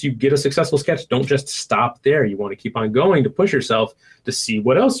said, once you get a successful sketch, don't just stop there. You want to keep on going to push yourself to see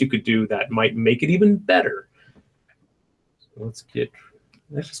what else you could do that might make it even better. So let's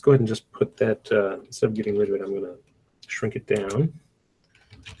just go ahead and just put that, instead of getting rid of it, I'm going to shrink it down.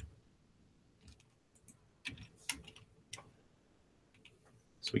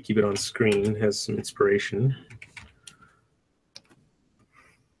 So we keep it on screen, has some inspiration.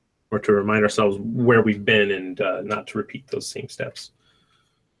 Or to remind ourselves where we've been and not to repeat those same steps.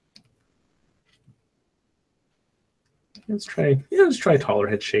 Let's try a taller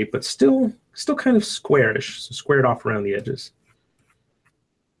head shape, but still kind of squarish, so squared off around the edges.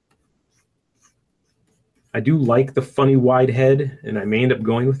 I do like the funny wide head, and I may end up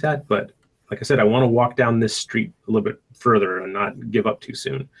going with that, but like I said, I want to walk down this street a little bit further and not give up too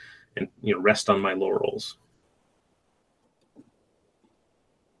soon, and, you know, rest on my laurels.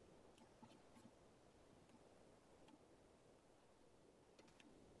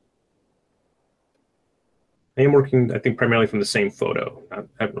 I am working, I think, primarily from the same photo. I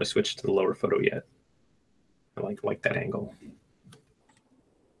haven't really switched to the lower photo yet. I like that angle.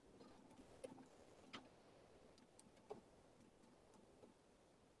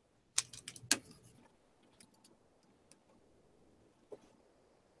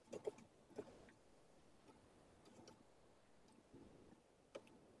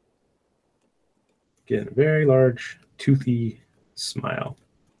 Again, a very large, toothy smile.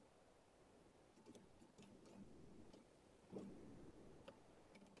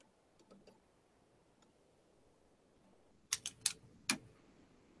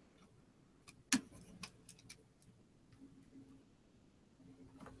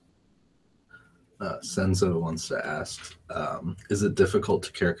 Senzo wants to ask, is it difficult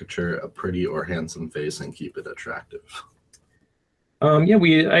to caricature a pretty or handsome face and keep it attractive?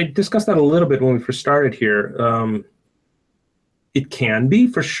 Yeah, I discussed that a little bit when we first started here. It can be,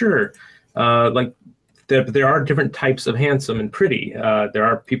 for sure. Like there are different types of handsome and pretty. There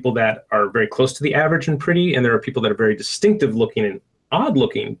are people that are very close to the average and pretty, and there are people that are very distinctive looking and odd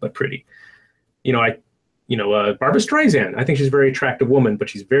looking but pretty. Barbra Streisand, I think she's a very attractive woman, but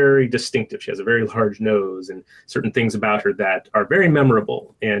she's very distinctive. She has a very large nose and certain things about her that are very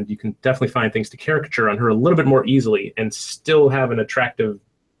memorable. And you can definitely find things to caricature on her a little bit more easily and still have an attractive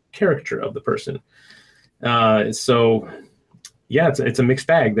caricature of the person. So yeah, it's a mixed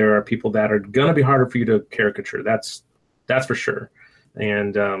bag. There are people that are gonna be harder for you to caricature. That's for sure.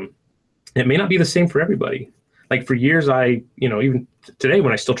 And it may not be the same for everybody. Like for years, even today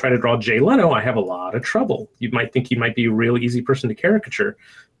when I still try to draw Jay Leno, I have a lot of trouble. You might think he might be a real easy person to caricature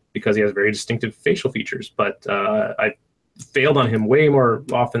because he has very distinctive facial features, but I failed on him way more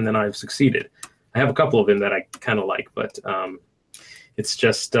often than I've succeeded. I have a couple of him that I kind of like, but it's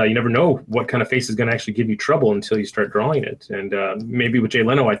just you never know what kind of face is going to actually give you trouble until you start drawing it. And maybe with Jay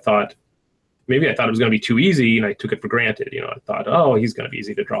Leno, I thought it was going to be too easy, and I took it for granted. You know, I thought, oh, he's going to be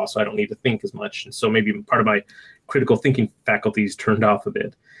easy to draw, so I don't need to think as much. And so maybe part of my critical thinking faculties turned off a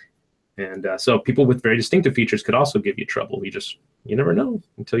bit. And so people with very distinctive features could also give you trouble. You never know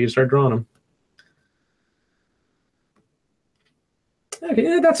until you start drawing them. Okay,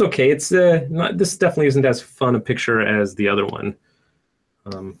 yeah, that's okay. It's this definitely isn't as fun a picture as the other one.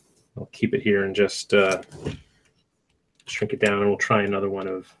 I'll keep it here and just shrink it down, and we'll try another one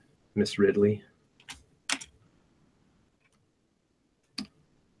of Miss Ridley.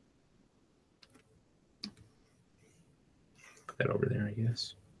 Put that over there, I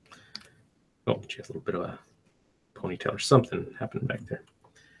guess. Oh, she has a little bit of a ponytail or something happening back there.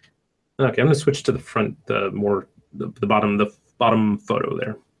 Okay, I'm going to switch to the front, the bottom photo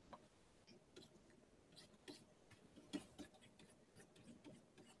there.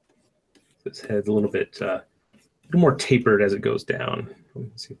 This head's a little more tapered as it goes down.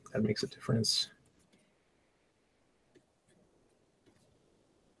 Let's see if that makes a difference.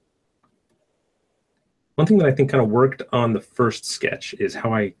 One thing that I think kind of worked on the first sketch is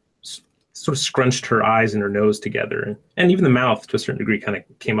how I sort of scrunched her eyes and her nose together. And even the mouth, to a certain degree, kind of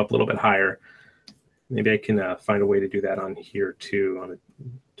came up a little bit higher. Maybe I can find a way to do that on here, too, on a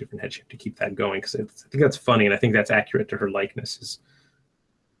different head shape to keep that going, because I think that's funny, and I think that's accurate to her likeness, is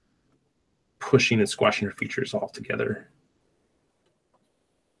pushing and squashing her features all together.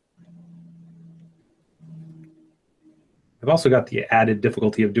 I've also got the added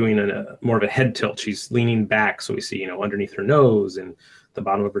difficulty of doing more of a head tilt. She's leaning back, so we see, underneath her nose and the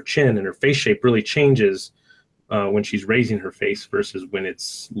bottom of her chin, and her face shape really changes when she's raising her face versus when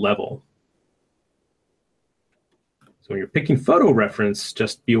it's level. So when you're picking photo reference,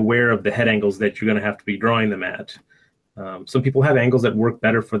 just be aware of the head angles that you're going to have to be drawing them at. Some people have angles that work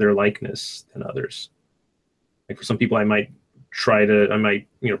better for their likeness than others. Like for some people, I might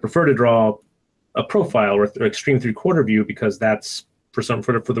prefer to draw a profile or extreme 3/4 view, because that's for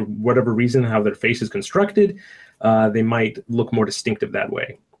whatever reason how their face is constructed. They might look more distinctive that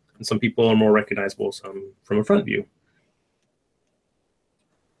way. And some people are more recognizable from a front view.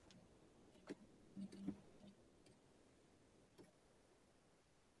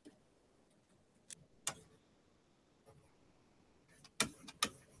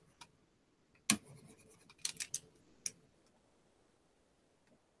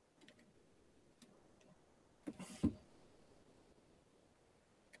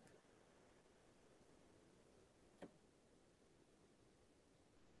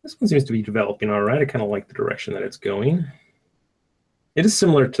 This one seems to be developing all right. I kind of like the direction that it's going. It is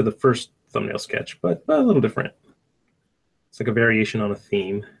similar to the first thumbnail sketch, but a little different. It's like a variation on a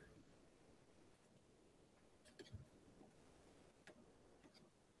theme.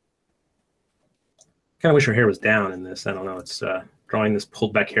 Kind of wish her hair was down in this. I don't know. It's drawing this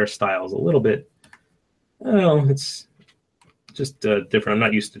pulled back hairstyle is a little bit, I don't know, it's just different. I'm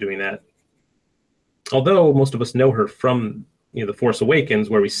not used to doing that. Although most of us know her from The Force Awakens,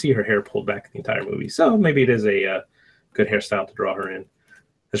 where we see her hair pulled back the entire movie. So maybe it is a good hairstyle to draw her in.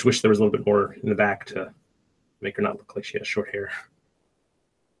 I just wish there was a little bit more in the back to make her not look like she has short hair.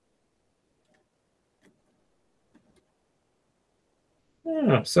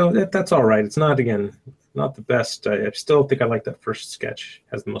 Yeah, so that's all right. It's not, again, not the best. I still think I like that first sketch.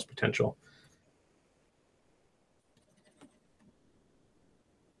 Has the most potential.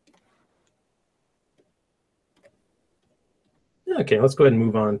 Okay, let's go ahead and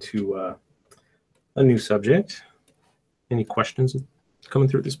move on to a new subject. Any questions coming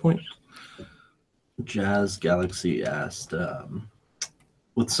through at this point? Jazz Galaxy asked,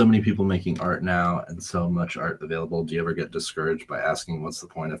 with so many people making art now and so much art available, do you ever get discouraged by asking what's the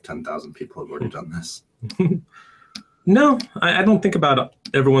point if 10,000 people have already done this? No, I don't think about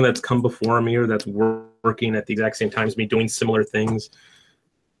everyone that's come before me or that's working at the exact same time as me doing similar things.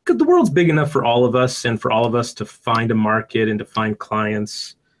 Because the world's big enough for all of us, and for all of us to find a market and to find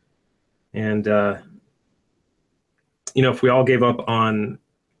clients. And, if we all gave up on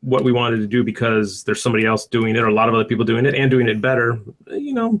what we wanted to do because there's somebody else doing it or a lot of other people doing it and doing it better,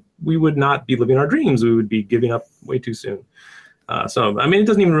 we would not be living our dreams. We would be giving up way too soon. So, I mean, it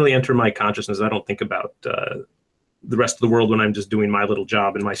doesn't even really enter my consciousness. I don't think about the rest of the world when I'm just doing my little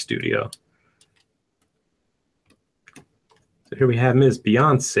job in my studio. So here we have Ms.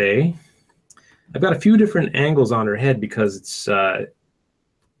 Beyonce. I've got a few different angles on her head because it's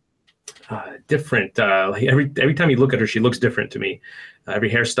different. Like every time you look at her, she looks different to me. Every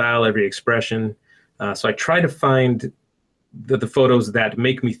hairstyle, every expression. So I try to find the photos that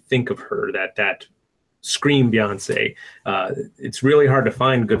make me think of her, that scream Beyonce. It's really hard to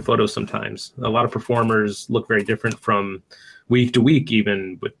find good photos sometimes. A lot of performers look very different from week to week,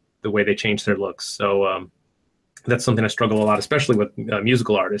 even with the way they change their looks. So that's something I struggle a lot, especially with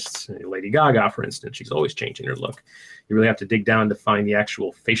musical artists. Lady Gaga, for instance, she's always changing her look. You really have to dig down to find the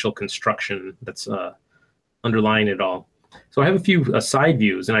actual facial construction that's underlying it all. So I have a few side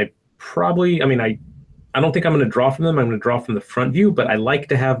views, and I don't think I'm going to draw from them. I'm going to draw from the front view, but I like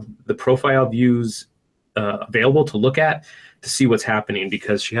to have the profile views available to look at to see what's happening,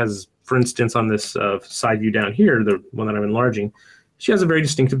 because she has, for instance, on this side view down here, the one that I'm enlarging, she has a very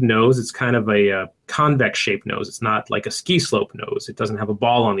distinctive nose. It's kind of a convex shaped nose. It's not like a ski slope nose. It doesn't have a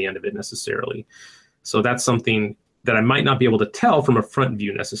ball on the end of it necessarily. So that's something that I might not be able to tell from a front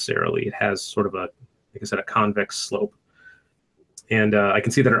view necessarily. It has sort of like I said, a convex slope. And I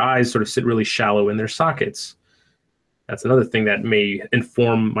can see that her eyes sort of sit really shallow in their sockets. That's another thing that may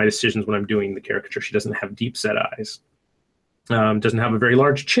inform my decisions when I'm doing the caricature. She doesn't have deep set eyes. Doesn't have a very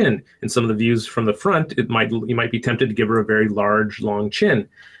large chin. In some of the views from the front, you might be tempted to give her a very large, long chin.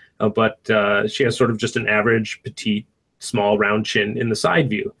 But she has sort of just an average, petite, small, round chin in the side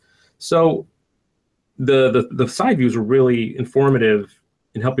view. So the side views are really informative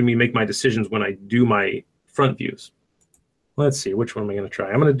in helping me make my decisions when I do my front views. Let's see, which one am I going to try?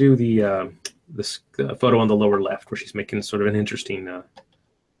 I'm going to do this photo on the lower left, where she's making sort of an interesting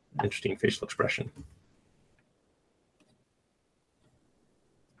facial expression.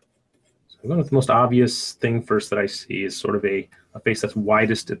 So I'm going with the most obvious thing first that I see is sort of a face that's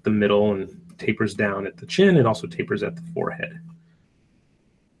widest at the middle and tapers down at the chin and also tapers at the forehead.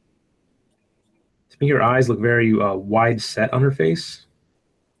 To me, her eyes look very wide set on her face.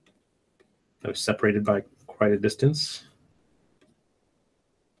 They're separated by quite a distance.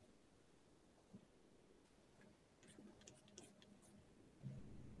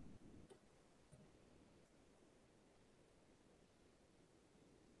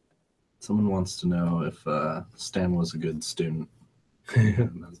 Someone wants to know if Stan was a good student.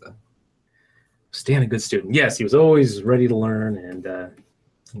 Stan, a good student. Yes, he was always ready to learn and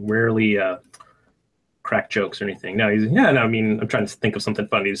rarely crack jokes or anything. No, I mean, I'm trying to think of something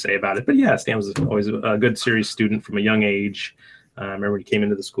funny to say about it. But yeah, Stan was always a good, serious student from a young age. I remember when he came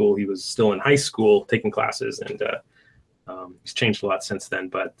into the school, he was still in high school taking classes, and he's changed a lot since then.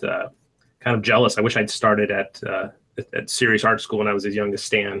 But kind of jealous. I wish I'd started at serious art school when I was as young as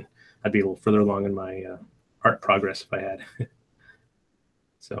Stan. I'd be a little further along in my art progress if I had.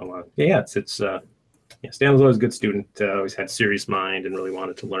 So Stan was always a good student. Always had serious mind and really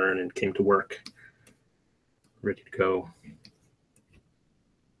wanted to learn, and came to work ready to go.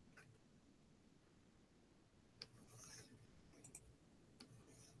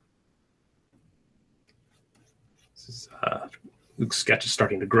 This is Luke's sketch is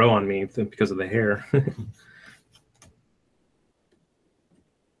starting to grow on me because of the hair.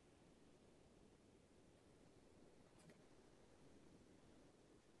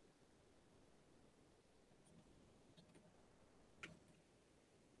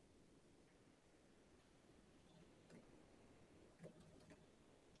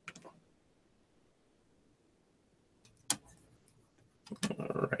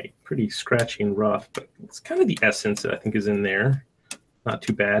 All right, pretty scratchy and rough, but it's kind of the essence that I think is in there. Not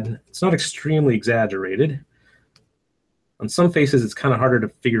too bad. It's not extremely exaggerated. On some faces, it's kind of harder to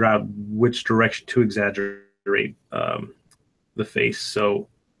figure out which direction to exaggerate the face. So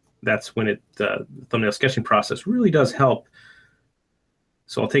that's when the thumbnail sketching process really does help.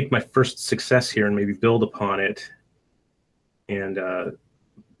 So I'll take my first success here and maybe build upon it, and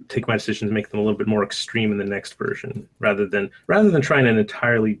take my decisions, make them a little bit more extreme in the next version, rather than trying an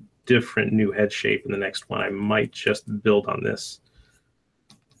entirely different new head shape in the next one. I might just build on this.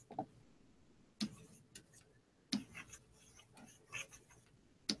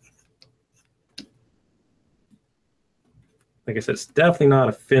 Like I said, it's definitely not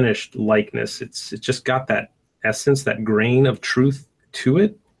a finished likeness. It's just got that essence, that grain of truth to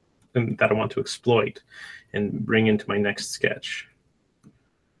it, and that I want to exploit and bring into my next sketch.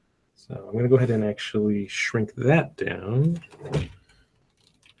 So I'm going to go ahead and actually shrink that down.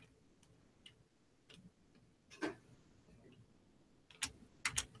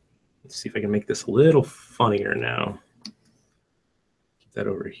 Let's see if I can make this a little funnier now. Keep that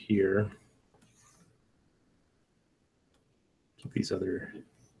over here. Keep these other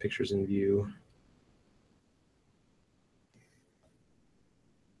pictures in view.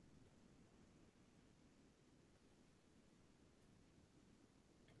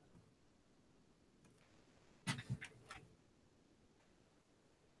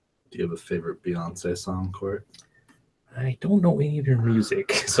 Do you have a favorite Beyonce song, Court? I don't know any of your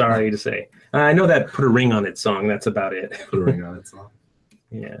music. Sorry to say. I know that "Put a Ring on It" song. That's about it. Put a ring on it song.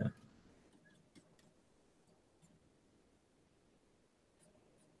 Yeah.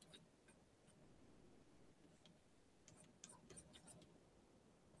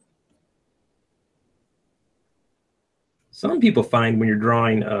 Some people find when you're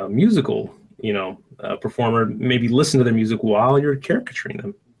drawing a musical, performer, maybe listen to their music while you're caricaturing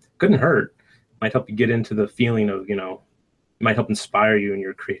them. Couldn't hurt. Might help you get into the feeling of, might help inspire you in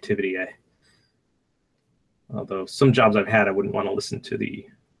your creativity. Although some jobs I've had, I wouldn't want to listen to the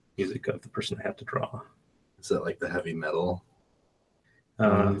music of the person I have to draw. Is that like the heavy metal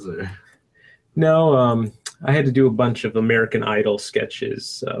ones? Or? No, I had to do a bunch of American Idol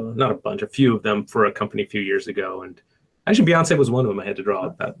sketches. Not a bunch, a few of them for a company a few years ago. And actually, Beyonce was one of them I had to draw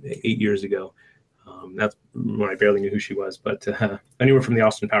about 8 years ago. That's when I barely knew who she was, but I knew her from the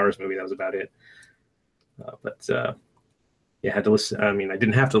Austin Powers movie. That was about it. Yeah, I had to listen. I mean, I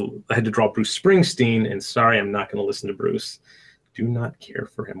didn't have to. I had to draw Bruce Springsteen, and sorry, I'm not going to listen to Bruce. Do not care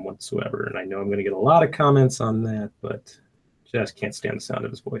for him whatsoever, and I know I'm going to get a lot of comments on that, but just can't stand the sound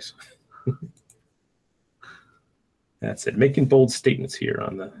of his voice. That's it. Making bold statements here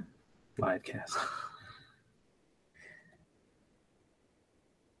on the live cast.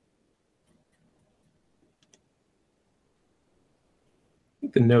 I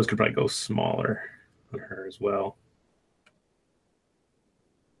think the nose could probably go smaller on her as well.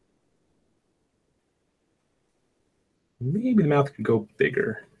 Maybe the mouth could go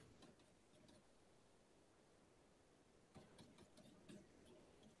bigger.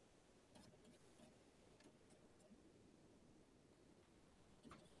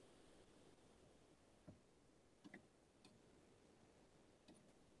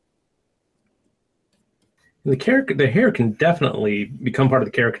 And the hair can definitely become part of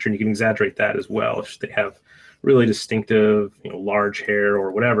the caricature, and you can exaggerate that as well if they have really distinctive, large hair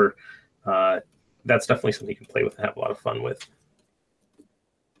or whatever. That's definitely something you can play with and have a lot of fun with.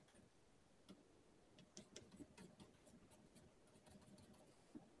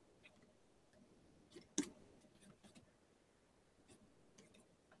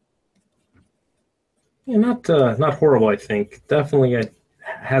 Yeah, not horrible, I think. Definitely it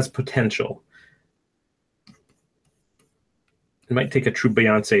has potential. It might take a true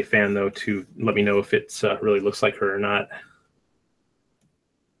Beyonce fan, though, to let me know if it really looks like her or not.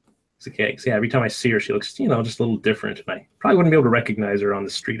 Okay, so yeah, every time I see her, she looks, just a little different. And I probably wouldn't be able to recognize her on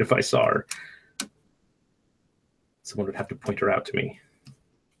the street if I saw her. Someone would have to point her out to me.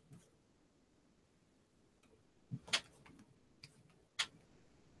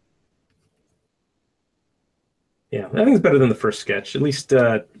 Yeah, I think it's better than the first sketch. At least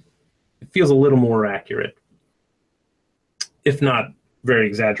it feels a little more accurate, if not very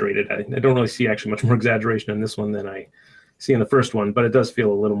exaggerated. I don't really see actually much more exaggeration in this one than I see in the first one, but it does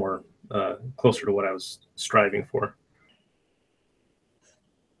feel a little more closer to what I was striving for.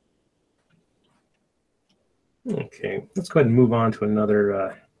 Okay, let's go ahead and move on to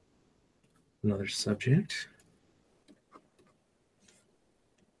another subject.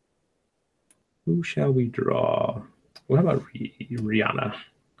 Who shall we draw? What about Rihanna,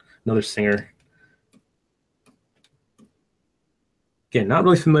 another singer? Again, not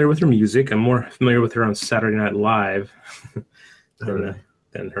really familiar with her music. I'm more familiar with her on Saturday Night Live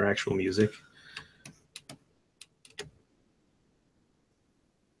than her actual music.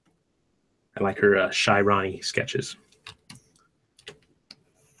 I like her Shy Ronnie sketches.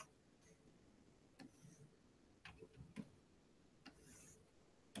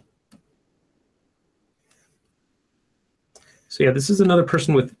 So yeah, this is another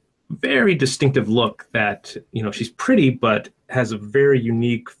person with very distinctive look that, she's pretty, but has a very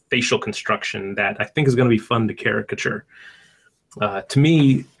unique facial construction that I think is going to be fun to caricature. To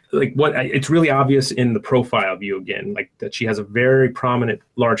me, it's really obvious in the profile view again, like that she has a very prominent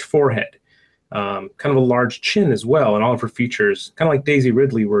large forehead, kind of a large chin as well, and all of her features, kind of like Daisy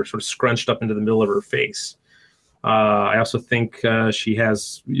Ridley, were sort of scrunched up into the middle of her face. I also think she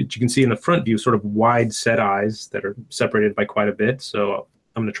has, you can see in the front view, sort of wide set eyes that are separated by quite a bit. So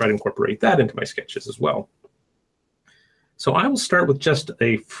I'm going to try to incorporate that into my sketches as well. So I will start with just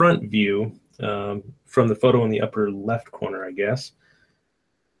a front view from the photo in the upper left corner, I guess,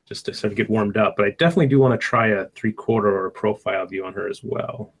 just to sort of get warmed up. But I definitely do want to try a 3/4 or a profile view on her as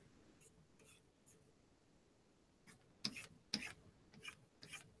well.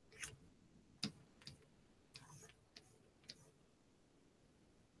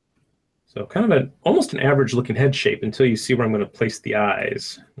 So kind of almost an average looking head shape until you see where I'm going to place the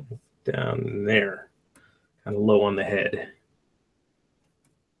eyes. Down there, kind of low on the head.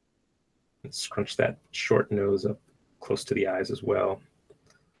 And scrunch that short nose up close to the eyes as well.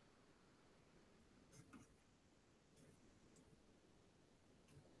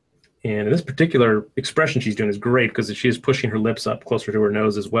 And this particular expression she's doing is great because she is pushing her lips up closer to her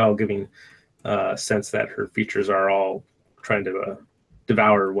nose as well, giving a sense that her features are all trying to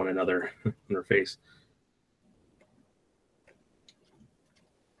devour one another in her face.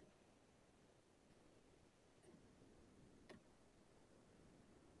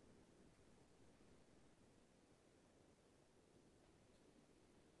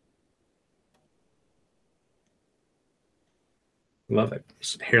 Love it.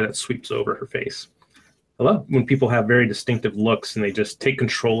 Hair that sweeps over her face. I love when people have very distinctive looks and they just take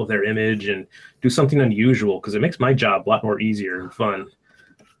control of their image and do something unusual, because it makes my job a lot more easier and fun.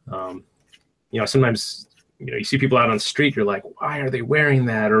 You know, sometimes, you know, you see people out on the street, you're like, why are they wearing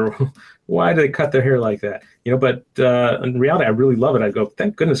that? Or why do they cut their hair like that? You know, but in reality, I really love it. I go,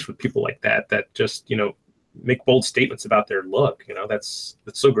 thank goodness for people like that, that just, you know, make bold statements about their look. You know, that's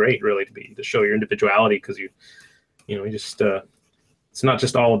so great, really, to show your individuality, because you just, it's not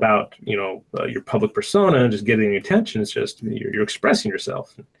just all about, you know, your public persona and just getting attention. It's just you're expressing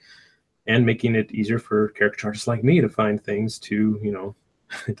yourself and making it easier for caricature artists like me to find things to, you know,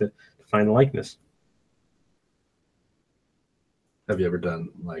 to find the likeness. Have you ever done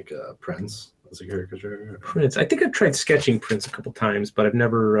like Prince as a caricature? Prince. I think I've tried sketching Prince a couple times, but I've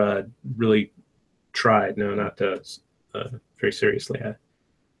never really tried. No, not very seriously.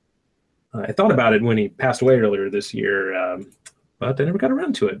 I thought about it when he passed away earlier this year, but I never got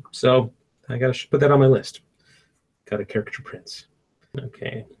around to it. So I got to put that on my list. Got a caricature Prince.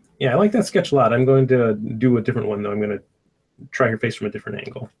 Okay. Yeah, I like that sketch a lot. I'm going to do a different one, though. I'm going to try her face from a different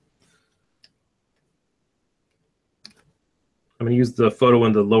angle. I'm going to use the photo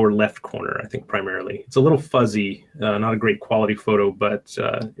in the lower left corner, I think, primarily. It's a little fuzzy, not a great quality photo, but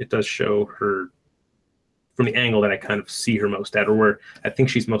it does show her from the angle that I kind of see her most at, or where I think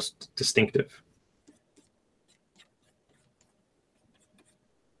she's most distinctive.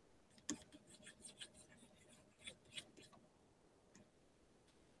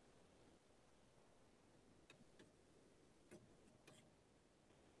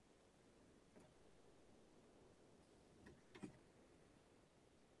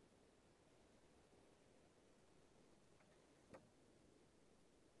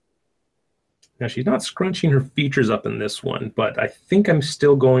 Now, she's not scrunching her features up in this one, but I think I'm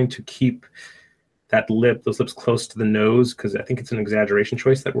still going to keep that lip, those lips close to the nose, because I think it's an exaggeration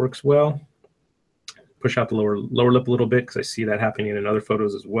choice that works well. Push out the lower lip a little bit, because I see that happening in other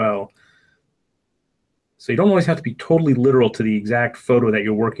photos as well. So you don't always have to be totally literal to the exact photo that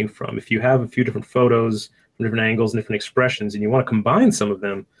you're working from. If you have a few different photos from different angles and different expressions, and you want to combine some of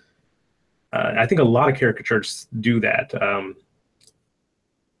them, I think a lot of caricatures do that.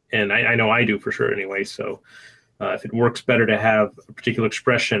 And I know I do for sure anyway. So if it works better to have a particular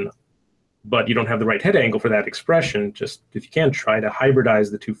expression, but you don't have the right head angle for that expression, just, if you can, try to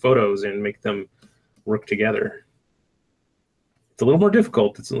hybridize the two photos and make them work together. It's a little more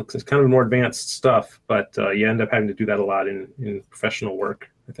difficult. It's kind of more advanced stuff, but you end up having to do that a lot in professional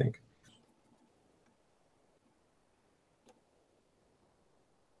work, I think.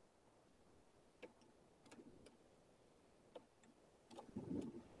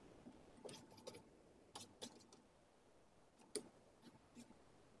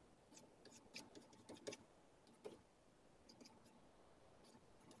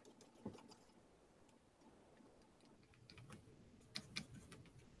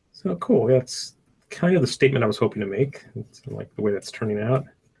 So cool. That's kind of the statement I was hoping to make. It's like the way that's turning out.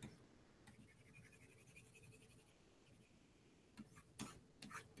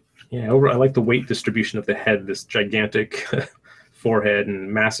 Yeah, I like the weight distribution of the head, this gigantic forehead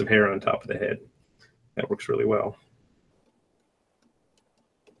and massive hair on top of the head. That works really well.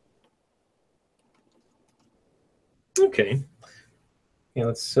 Okay. Yeah,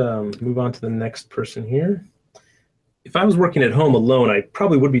 let's move on to the next person here. If I was working at home alone, I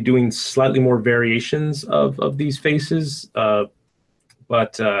probably would be doing slightly more variations of these faces,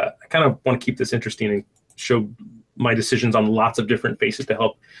 but I kind of want to keep this interesting and show my decisions on lots of different faces to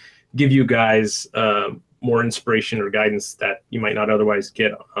help give you guys more inspiration or guidance that you might not otherwise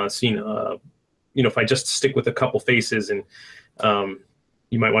get seen. You know, if I just stick with a couple faces, and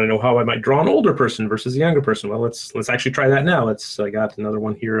you might want to know how I might draw an older person versus a younger person. Well, let's actually try that now. I got another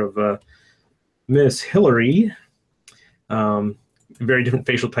one here of Miss Hillary. Very different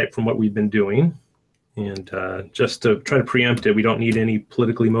facial type from what we've been doing. And just to try to preempt it, we don't need any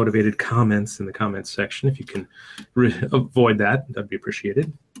politically motivated comments in the comments section. If you can avoid that, that'd be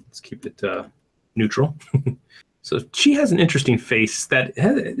appreciated. Let's keep it neutral. So she has an interesting face that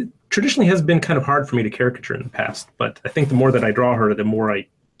traditionally has been kind of hard for me to caricature in the past, but I think the more that I draw her, the more I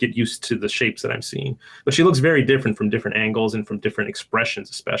get used to the shapes that I'm seeing. But she looks very different from different angles and from different expressions,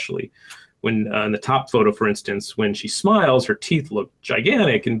 especially. When in the top photo, for instance, when she smiles, her teeth look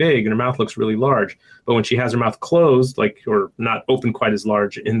gigantic and big, and her mouth looks really large. But when she has her mouth closed, like, or not open quite as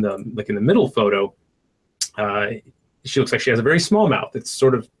large in the middle photo, she looks like she has a very small mouth. It's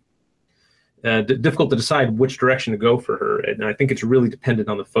sort of difficult to decide which direction to go for her, and I think it's really dependent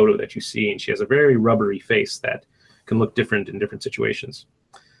on the photo that you see. And she has a very rubbery face that can look different in different situations.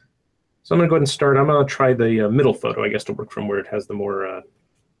 So I'm going to go ahead and start. I'm going to try the middle photo, I guess, to work from where it has the more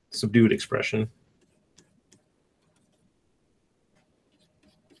subdued expression.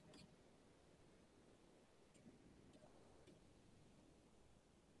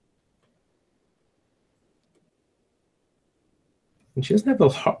 And she doesn't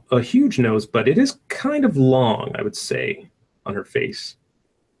have a huge nose, but it is kind of long, I would say, on her face.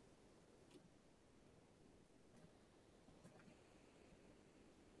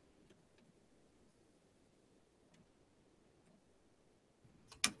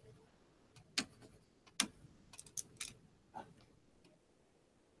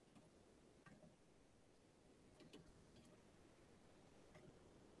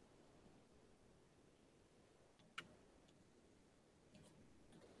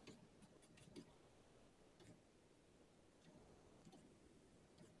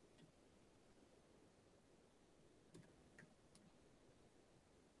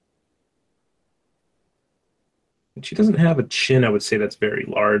 She doesn't have a chin, I would say, that's very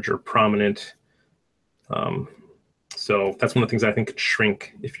large or prominent. So that's one of the things I think could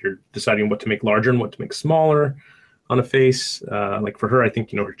shrink if you're deciding what to make larger and what to make smaller on a face. Like for her, I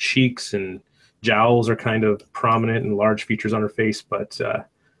think, her cheeks and jowls are kind of prominent and large features on her face. But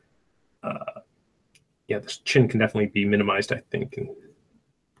yeah, the chin can definitely be minimized, I think, and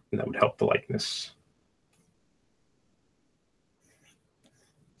that would help the likeness.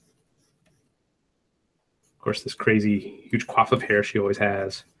 Of course, this crazy, huge coif of hair she always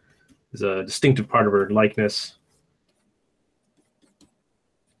has is a distinctive part of her likeness.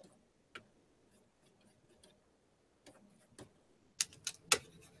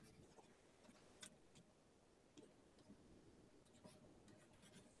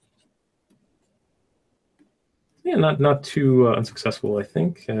 Yeah, not too unsuccessful, I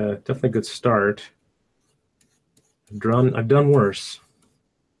think. Definitely a good start. I've done worse.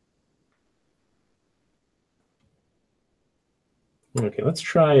 Okay, let's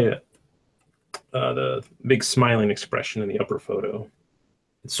try the big smiling expression in the upper photo.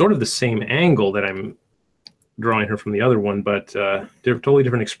 It's sort of the same angle that I'm drawing her from the other one, but totally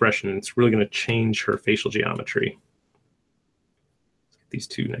different expression. It's really going to change her facial geometry. Let's get these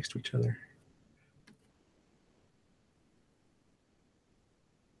two next to each other.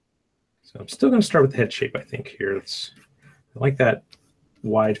 So I'm still going to start with the head shape, I think, here. I like that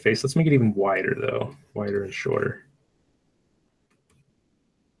wide face. Let's make it even wider, though. Wider and shorter.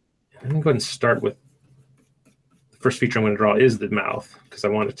 I'm going to go ahead and start with the first feature I'm going to draw is the mouth, because I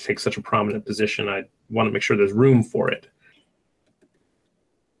want it to take such a prominent position. I want to make sure there's room for it.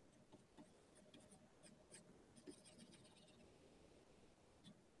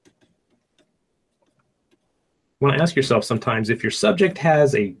 You want to ask yourself sometimes if your subject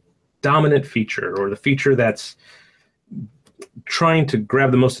has a dominant feature, or the feature that's trying to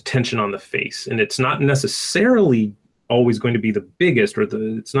grab the most attention on the face, and it's not necessarily always going to be the biggest, or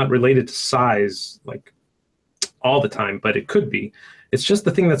it's not related to size like all the time, but it could be. It's just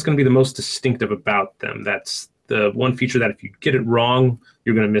the thing that's going to be the most distinctive about them. That's the one feature that if you get it wrong,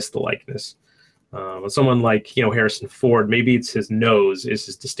 you're going to miss the likeness. With someone like Harrison Ford, maybe it's his nose is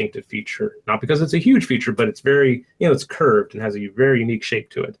his distinctive feature, not because it's a huge feature, but it's very it's curved and has a very unique shape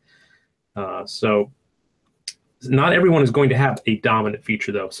to it. So not everyone is going to have a dominant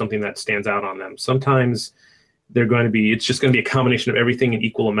feature, though, something that stands out on them. Sometimes it's just going to be a combination of everything in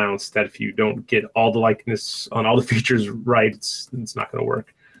equal amounts, that if you don't get all the likeness on all the features right, it's not going to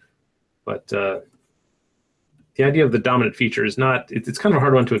work. But the idea of the dominant feature is it's kind of a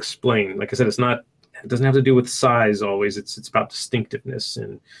hard one to explain. Like I said, it doesn't have to do with size always. It's about distinctiveness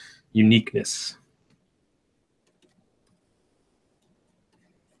and uniqueness.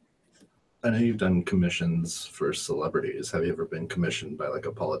 I know you've done commissions for celebrities. Have you ever been commissioned by like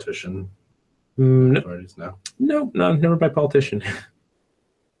a politician? No. No, never by politician.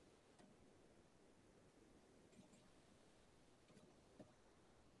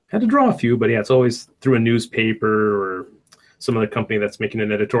 Had to draw a few, but yeah, it's always through a newspaper or some other company that's making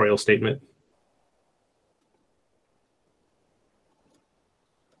an editorial statement.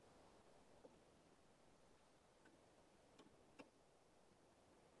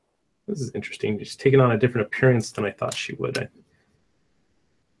 This is interesting. She's taking on a different appearance than I thought she would.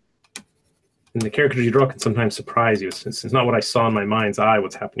 And the characters you draw can sometimes surprise you. It's not what I saw in my mind's eye,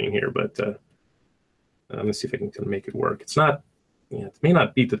 what's happening here, but I'm going to see if I can make it work. It's not, yeah, it may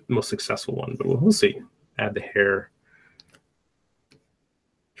not be the most successful one, but we'll see. Add the hair.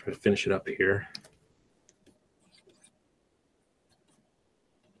 Try to finish it up here.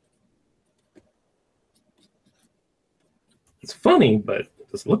 It's funny, but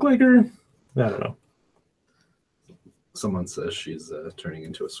does it look like her? I don't know. Someone says she's turning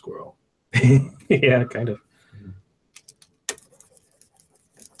into a squirrel. Yeah, kind of.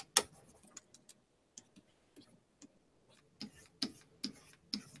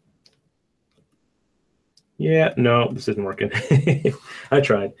 Yeah, no, this isn't working. I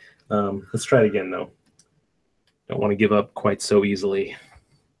tried. Let's try it again, though. Don't want to give up quite so easily.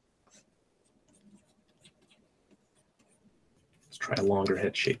 Let's try a longer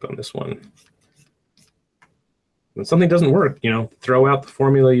head shape on this one. When something doesn't work, you know, throw out the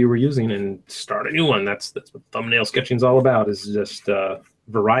formula you were using and start a new one. That's what thumbnail sketching is all about, is just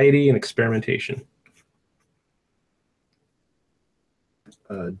variety and experimentation.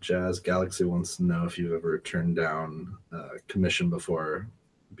 Jazz Galaxy wants to know if you've ever turned down commission before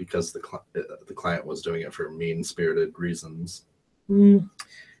because the client was doing it for mean-spirited reasons.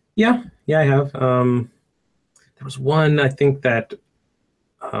 Yeah, I have. There was one, I think, that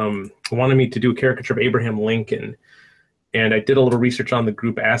wanted me to do a caricature of Abraham Lincoln, and I did a little research on the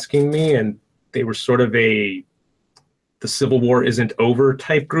group asking me, and they were sort of the Civil War isn't over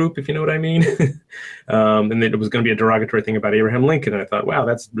type group, if you know what I mean. And it was going to be a derogatory thing about Abraham Lincoln, and I thought, wow,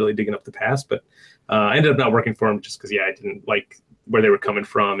 that's really digging up the past. But I ended up not working for them just because, yeah, I didn't like where they were coming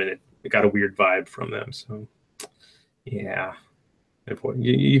from, and it got a weird vibe from them. So, yeah,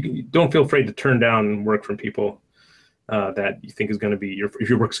 you don't feel afraid to turn down work from people that you think is going to be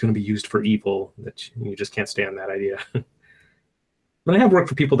your work's going to be used for evil. That you just can't stand that idea. But I have worked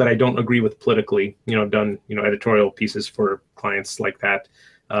for people that I don't agree with politically. You know, done editorial pieces for clients like that.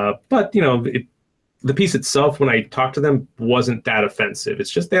 But the piece itself, when I talked to them, wasn't that offensive. It's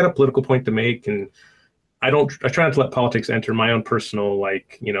just they had a political point to make, and I try not to let politics enter my own personal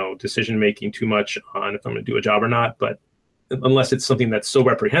decision making too much on if I'm going to do a job or not. But unless it's something that's so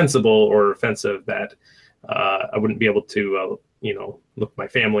reprehensible or offensive that I wouldn't be able to look my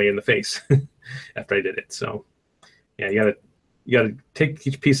family in the face after I did it. So yeah, you gotta take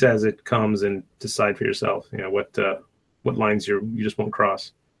each piece as it comes and decide for yourself, what lines you just won't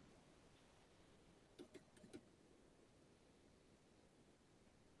cross.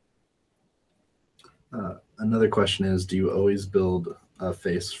 Another question is, do you always build a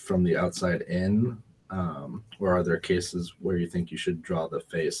face from the outside in, or are there cases where you think you should draw the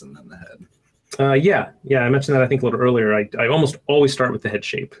face and then the head? Yeah, I mentioned that I think a little earlier. I almost always start with the head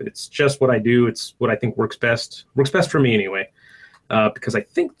shape. It's just what I do. It's what I think works best. Works best for me anyway. Because I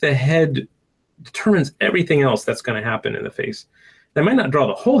think the head determines everything else that's going to happen in the face. I might not draw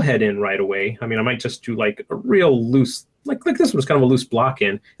the whole head in right away. I mean, I might just do like a real loose, like this was kind of a loose block in,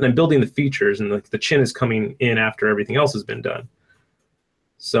 and I'm building the features, and the chin is coming in after everything else has been done.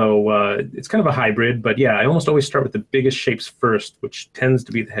 So it's kind of a hybrid, but yeah, I almost always start with the biggest shapes first, which tends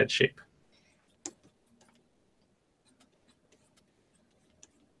to be the head shape.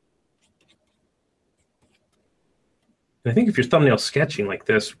 And I think if you're thumbnail sketching like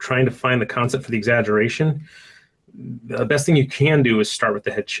this, trying to find the concept for the exaggeration, the best thing you can do is start with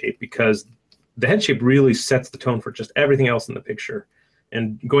the head shape, because the head shape really sets the tone for just everything else in the picture.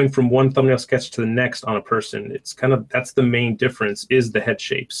 And going from one thumbnail sketch to the next on a person, it's that's the main difference, is the head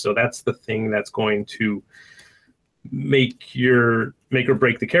shape. So that's the thing that's going to make or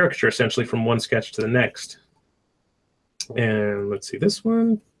break the caricature, essentially, from one sketch to the next. And let's see, this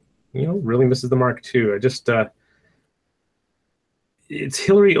one, really misses the mark too. It's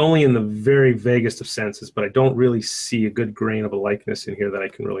Hillary only in the very vaguest of senses, but I don't really see a good grain of a likeness in here that I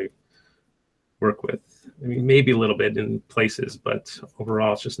can really work with. I mean, maybe a little bit in places, but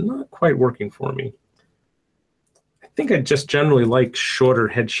overall it's just not quite working for me. I think I just generally like shorter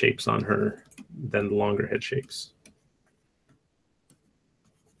head shapes on her than the longer head shapes.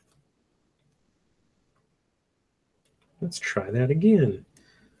 Let's try that again.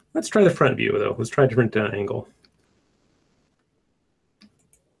 Let's try the front view, though. Let's try a different angle.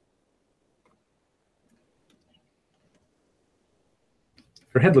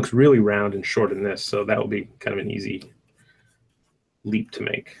 Her head looks really round and short in this, so that will be kind of an easy leap to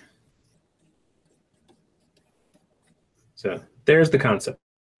make. So there's the concept.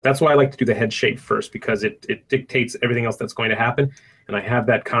 That's why I like to do the head shape first, because it dictates everything else that's going to happen. And I have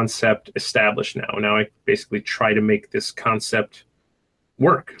that concept established now. Now I basically try to make this concept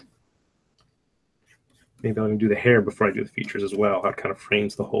work. Maybe I'm going to do the hair before I do the features as well, how it kind of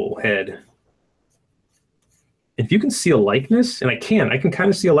frames the whole head. If you can see a likeness, and I can kind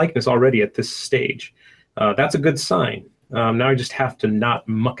of see a likeness already at this stage, that's a good sign. Now I just have to not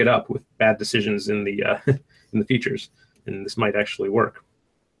muck it up with bad decisions in the in the features, and this might actually work.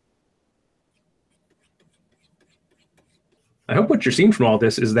 I hope what you're seeing from all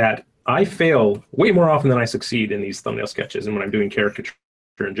this is that I fail way more often than I succeed in these thumbnail sketches and when I'm doing caricature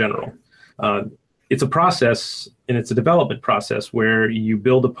in general. It's a process, and it's a development process where you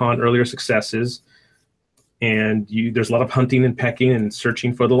build upon earlier successes, and there's a lot of hunting and pecking and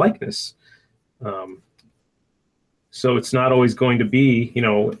searching for the likeness. So it's not always going to be,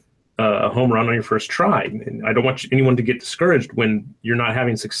 a home run on your first try. And I don't want anyone to get discouraged when you're not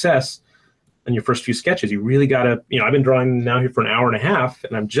having success on your first few sketches. You really got to, I've been drawing now here for an hour and a half,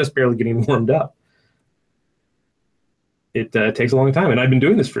 and I'm just barely getting warmed up. It takes a long time, and I've been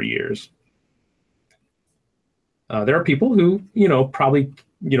doing this for years. There are people who, probably,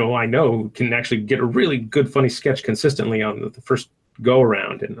 I know can actually get a really good, funny sketch consistently on the first go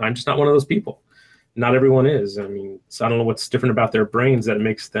around. And I'm just not one of those people. Not everyone is. I mean, I don't know what's different about their brains that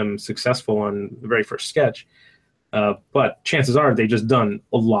makes them successful on the very first sketch. But chances are they've just done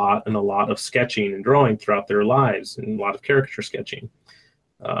a lot of sketching and drawing throughout their lives, and a lot of caricature sketching.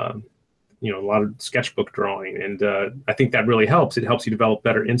 A lot of sketchbook drawing. And I think that really helps. It helps you develop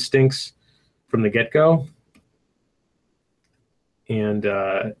better instincts from the get-go. And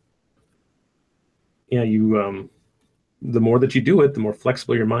the more that you do it, the more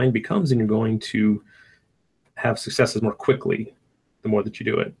flexible your mind becomes, and you're going to have successes more quickly the more that you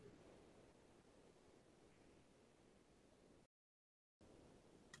do it.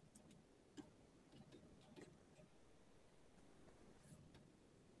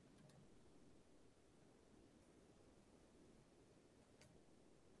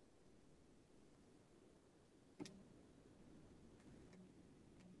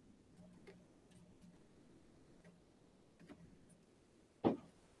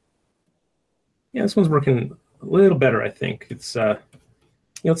 Yeah, this one's working a little better, I think. It's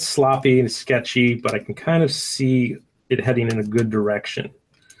it's sloppy and sketchy, but I can kind of see it heading in a good direction.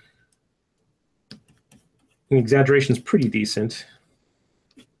 The exaggeration's pretty decent.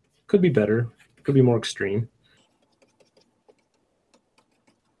 Could be better. Could be more extreme.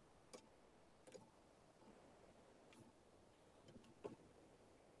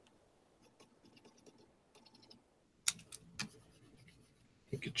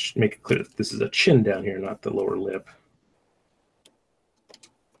 Make it clear that this is a chin down here, not the lower lip.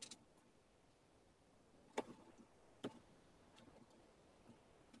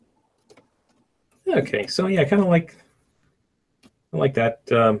 Okay, so yeah, I like that.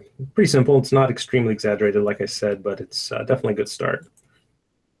 Pretty simple. It's not extremely exaggerated, like I said, but it's definitely a good start.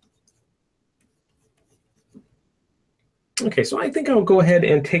 Okay, so I think I'll go ahead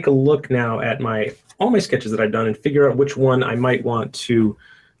and take a look now at all my sketches that I've done and figure out which one I might want to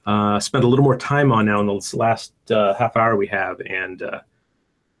spend a little more time on now in this last half hour we have, and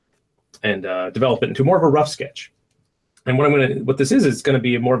develop it into more of a rough sketch. And what this is, it's going to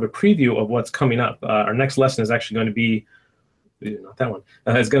be more of a preview of what's coming up. Our next lesson is actually going to be, not that one,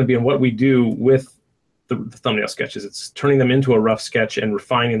 it's going to be on what we do with the thumbnail sketches. It's turning them into a rough sketch and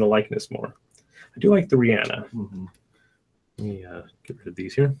refining the likeness more. I do like the Rihanna. Mm-hmm. Let me get rid of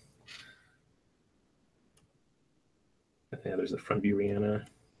these here. Yeah, there's the front view Rihanna.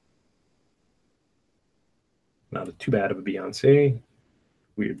 Not too bad of a Beyonce.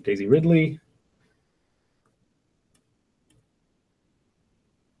 Weird Daisy Ridley.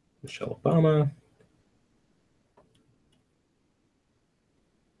 Michelle Obama.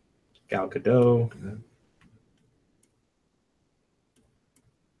 Gal Gadot.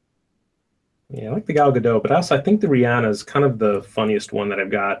 Yeah, I like the Gal Gadot, but also I think the Rihanna is kind of the funniest one that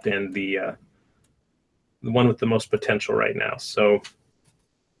I've got, and the one with the most potential right now. So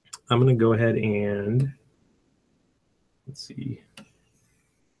I'm going to go ahead and let's see. I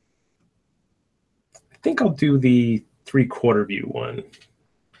think I'll do the 3/4 view one,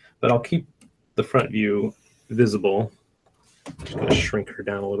 but I'll keep the front view visible. I'm just going to shrink her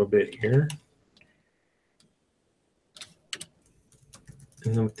down a little bit here.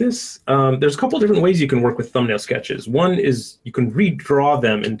 And then with this, there's a couple of different ways you can work with thumbnail sketches. One is you can redraw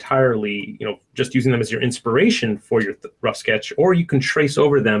them entirely, just using them as your inspiration for your rough sketch, or you can trace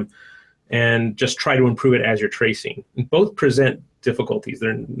over them and just try to improve it as you're tracing. And both present difficulties.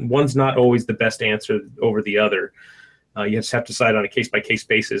 One's not always the best answer over the other. You just have to decide on a case-by-case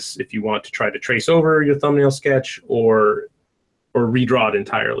basis if you want to try to trace over your thumbnail sketch or redraw it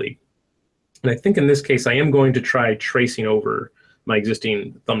entirely. And I think in this case, I am going to try tracing over my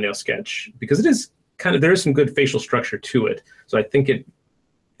existing thumbnail sketch, because it is there is some good facial structure to it. So I think it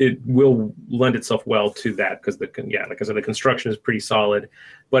will lend itself well to that, because like I said, the construction is pretty solid,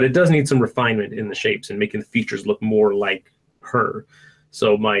 but it does need some refinement in the shapes and making the features look more like her.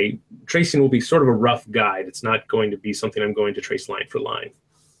 So my tracing will be sort of a rough guide. It's not going to be something I'm going to trace line for line.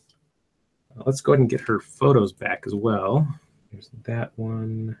 Let's go ahead and get her photos back as well. There's that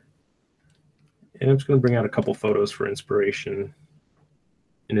one. And I'm just going to bring out a couple photos for inspiration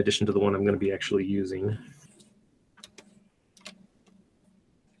in addition to the one I'm going to be actually using.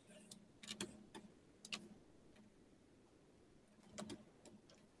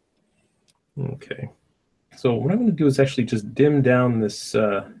 Okay, so what I'm going to do is actually just dim down this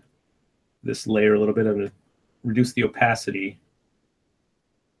this layer a little bit. I'm going to reduce the opacity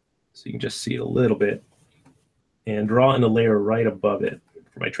so you can just see it a little bit, and draw in a layer right above it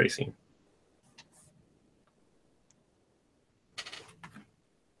for my tracing.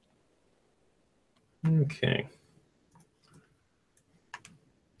 Okay.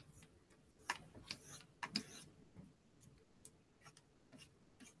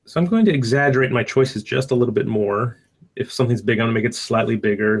 So I'm going to exaggerate my choices just a little bit more. If something's big, I'm going to make it slightly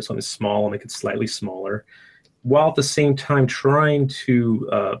bigger. If something's small, I'll make it slightly smaller, while at the same time trying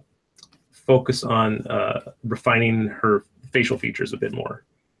to focus on refining her facial features a bit more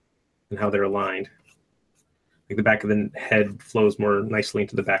and how they're aligned. Like the back of the head flows more nicely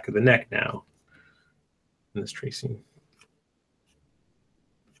into the back of the neck now in this tracing.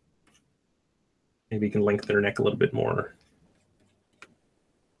 Maybe you can lengthen her neck a little bit more.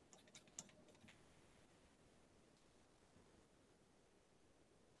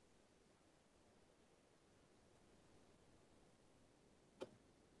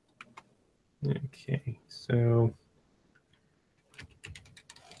 Okay, so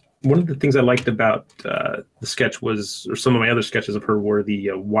one of the things I liked about the sketch was, or some of my other sketches of her, were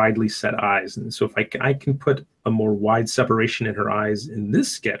the widely set eyes. And so if I can put a more wide separation in her eyes in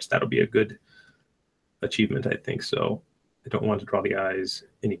this sketch, that'll be a good achievement, I think. So I don't want to draw the eyes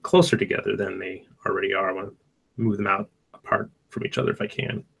any closer together than they already are. I want to move them out apart from each other if I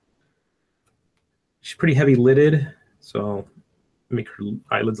can. She's pretty heavy lidded, so I'll make her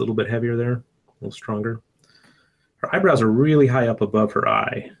eyelids a little bit heavier there, a little stronger. Her eyebrows are really high up above her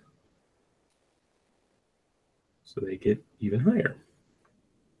eye, so they get even higher.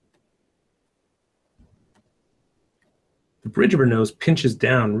 The bridge of her nose pinches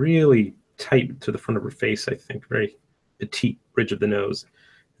down really tight to the front of her face, I think. Very petite bridge of the nose.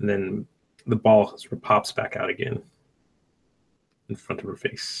 And then the ball sort of pops back out again in front of her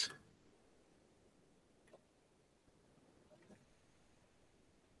face.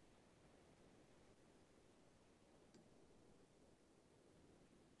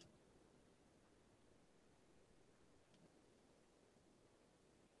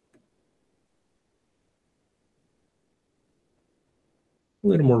 A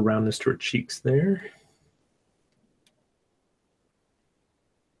little more roundness to her cheeks there.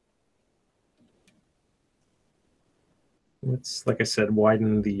 Let's, like I said,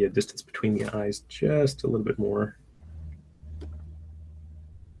 widen the distance between the eyes just a little bit more.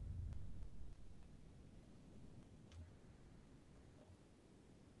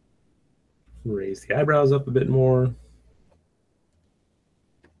 Raise the eyebrows up a bit more.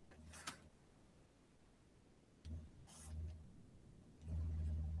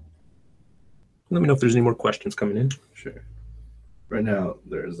 Let me know if there's any more questions coming in. Sure. Right now,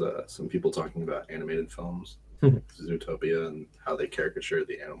 there's some people talking about animated films, Zootopia, and how they caricature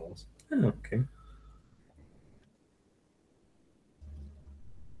the animals. Oh, okay.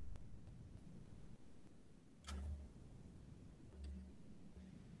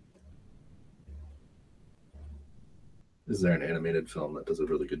 Is there an animated film that does a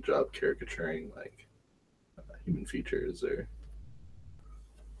really good job caricaturing like human features or?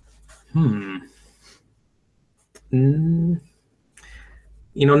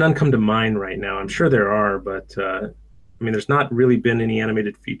 You know, none come to mind right now. I'm sure there are, but I mean, there's not really been any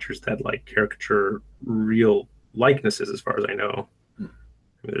animated features that like caricature real likenesses, as far as I know. I mean,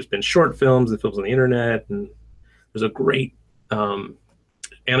 there's been short films, the films on the internet, and there's a great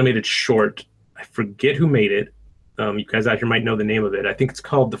animated short. I forget who made it. You guys out here might know the name of it. I think it's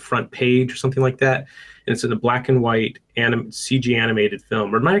called The Front Page or something like that. And it's in a black and white CG animated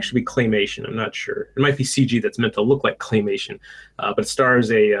film, or it might actually be claymation. I'm not sure. It might be CG that's meant to look like claymation, but it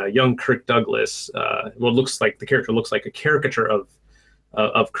stars a young Kirk Douglas. Well, it looks like the character looks like a caricature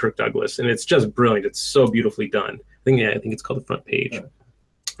of Kirk Douglas, and it's just brilliant. It's so beautifully done. I think it's called The Front Page.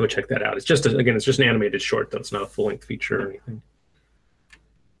 Go check that out. It's just again, it's just an animated short, though. It's not a full length feature or anything.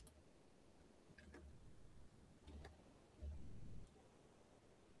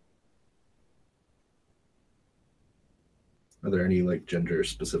 Are there any like gender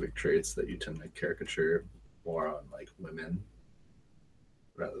specific traits that you tend to caricature more on like women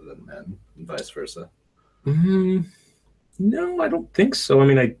rather than men, and vice versa? No, I don't think so.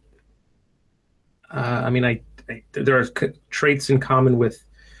 There are traits in common with,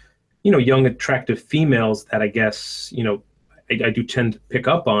 young, attractive females that I guess, I do tend to pick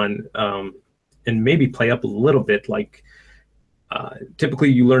up on, and maybe play up a little bit. Like,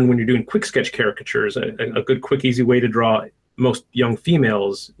 typically you learn when you're doing quick sketch caricatures, a good, quick, easy way to draw most young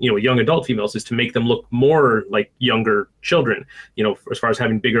females, young adult females, is to make them look more like younger children, as far as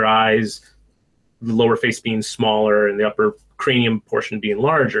having bigger eyes, the lower face being smaller and the upper cranium portion being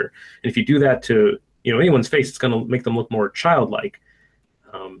larger. And if you do that to, anyone's face, it's going to make them look more childlike.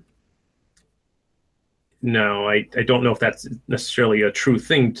 No, I don't know if that's necessarily a true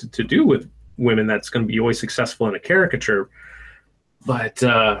thing to do with women that's going to be always successful in a caricature. But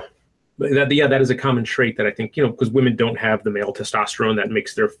that is a common trait that I think, because women don't have the male testosterone that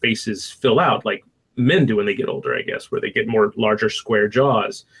makes their faces fill out like men do when they get older, I guess, where they get more larger square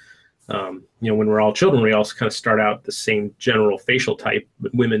jaws. When we're all children, we also kind of start out the same general facial type,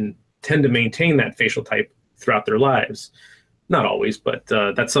 but women tend to maintain that facial type throughout their lives. Not always, but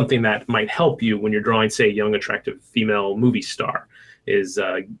that's something that might help you when you're drawing, say, a young, attractive female movie star, is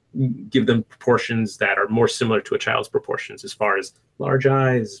give them proportions that are more similar to a child's proportions, as far as large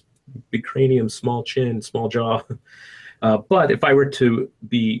eyes, big cranium, small chin, small jaw. But if I were to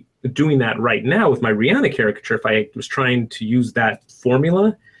be doing that right now with my Rihanna caricature, if I was trying to use that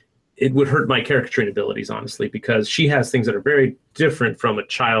formula, it would hurt my caricaturing abilities, honestly, because she has things that are very different from a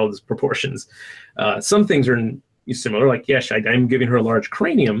child's proportions. Some things are similar, like, yes, I'm giving her a large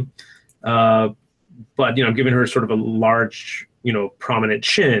cranium, but, I'm giving her sort of a large, prominent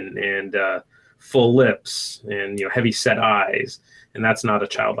chin and full lips and, heavy set eyes. And that's not a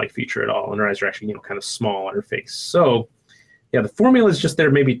childlike feature at all. And her eyes are actually, kind of small on her face. So, yeah, the formula is just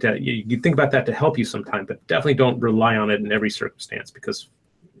there maybe to, you think about that to help you sometime, but definitely don't rely on it in every circumstance, because,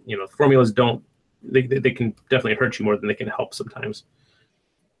 formulas they can definitely hurt you more than they can help sometimes.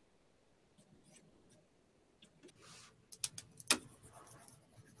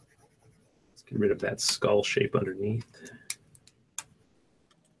 Let's get rid of that skull shape underneath.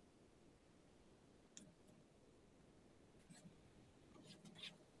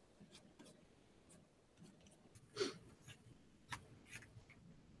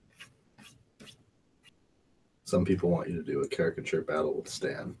 Some people want you to do a caricature battle with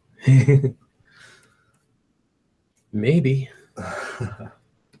Stan. Maybe.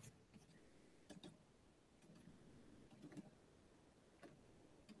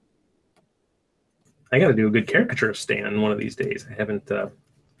 I got to do a good caricature of Stan one of these days. I haven't. I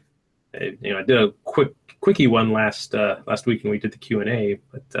did a quickie one last week, and we did the Q&A,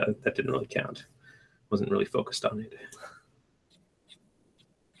 but that didn't really count. Wasn't really focused on it.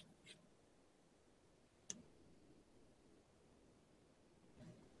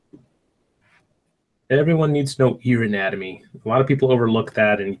 Everyone needs to know ear anatomy. A lot of people overlook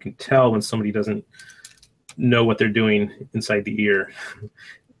that, and you can tell when somebody doesn't know what they're doing inside the ear.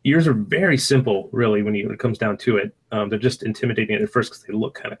 Ears are very simple, really, when it comes down to it. They're just intimidating at first because they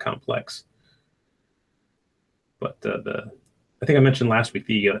look kind of complex. But I think I mentioned last week,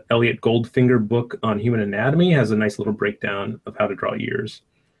 the Elliot Goldfinger book on human anatomy has a nice little breakdown of how to draw ears.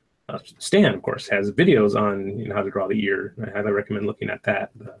 Stan, of course, has videos on how to draw the ear. I highly recommend looking at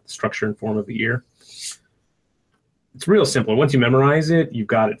that, the structure and form of the ear. It's real simple. Once you memorize it, you've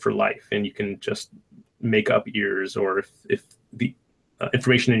got it for life, and you can just make up ears. Or if the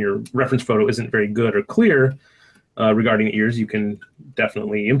information in your reference photo isn't very good or clear regarding ears, you can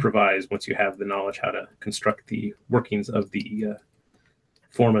definitely improvise once you have the knowledge how to construct the workings of the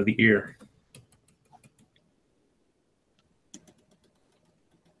form of the ear.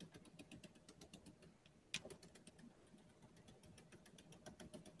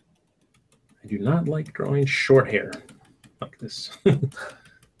 I do not like drawing short hair like this.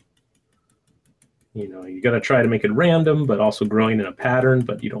 You got to try to make it random, but also growing in a pattern,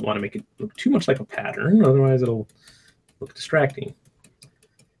 but you don't want to make it look too much like a pattern, otherwise it'll look distracting.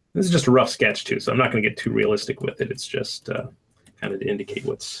 This is just a rough sketch too, so I'm not going to get too realistic with it. It's just kind of to indicate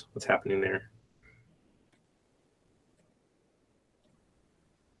what's happening there.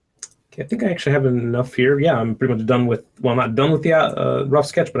 Okay, I think I actually have enough here. Yeah, I'm pretty much done with, well, I'm not done with the rough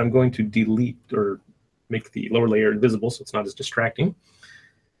sketch, but I'm going to delete or make the lower layer invisible so it's not as distracting.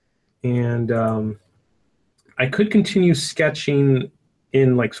 And I could continue sketching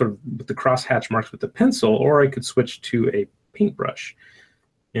in like sort of with the crosshatch marks with the pencil, or I could switch to a paintbrush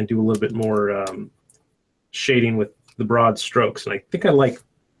and do a little bit more shading with the broad strokes. And I think I'm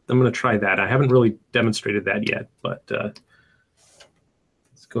going to try that. I haven't really demonstrated that yet, but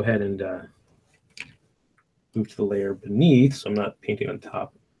go ahead and move to the layer beneath, so I'm not painting on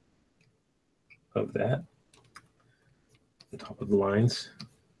top of that, on top of the lines.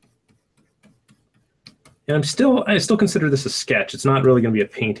 And I still consider this a sketch. It's not really going to be a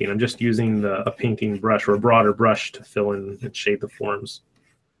painting. I'm just using a painting brush or a broader brush to fill in and shade the forms.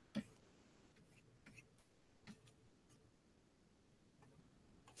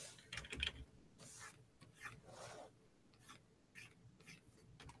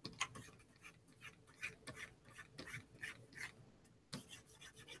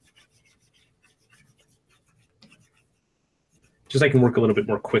 Just I can work a little bit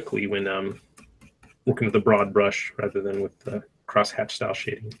more quickly when working with a broad brush rather than with the crosshatch style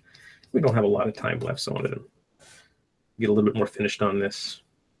shading. We don't have a lot of time left, so I wanted to get a little bit more finished on this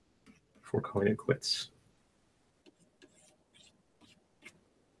before calling it quits.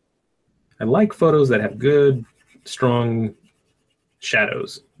 I like photos that have good, strong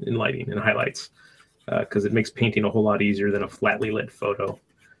shadows in lighting and highlights because it makes painting a whole lot easier than a flatly lit photo.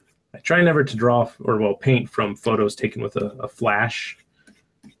 I try never to draw or paint from photos taken with a flash,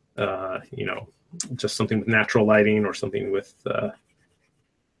 you know, just something with natural lighting or something with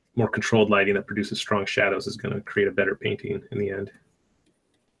more controlled lighting that produces strong shadows is going to create a better painting in the end.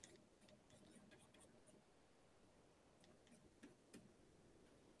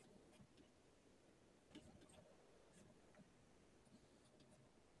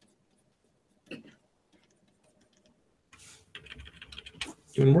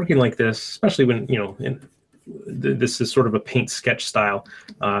 When working like this, especially when, you know, this is sort of a paint sketch style,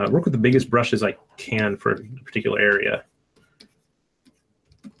 work with the biggest brushes I can for a particular area.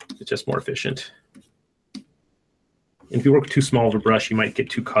 It's just more efficient. And if you work too small of a brush, you might get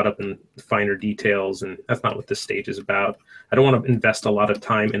too caught up in finer details, and that's not what this stage is about. I don't want to invest a lot of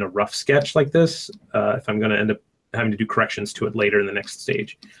time in a rough sketch like this if I'm going to end up having to do corrections to it later in the next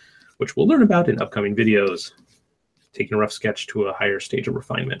stage, which we'll learn about in upcoming videos. Taking a rough sketch to a higher stage of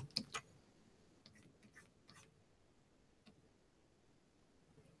refinement.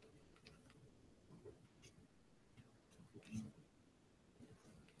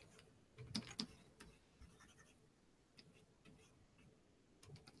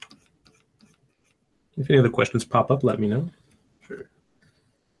 If any other questions pop up, let me know. Sure.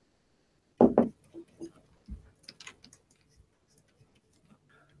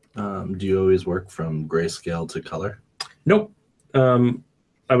 Do you always work from grayscale to color? Nope.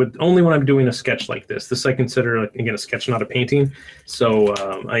 I would only when I'm doing a sketch like this. This I consider, again, a sketch, not a painting. So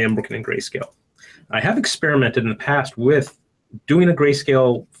I am working in grayscale. I have experimented in the past with doing a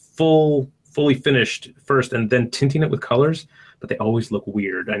grayscale fully finished first and then tinting it with colors, but they always look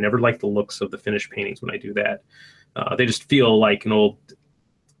weird. I never like the looks of the finished paintings when I do that. They just feel like an old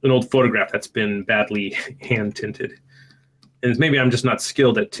photograph that's been badly hand tinted. And maybe I'm just not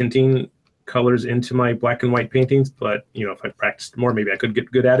skilled at tinting colors into my black and white paintings, but you know, if I practiced more, maybe I could get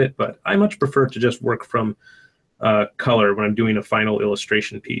good at it. But I much prefer to just work from color when I'm doing a final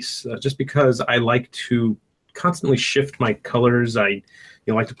illustration piece, just because I like to constantly shift my colors. I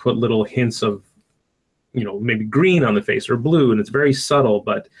like to put little hints of, you know, maybe green on the face or blue, and it's very subtle,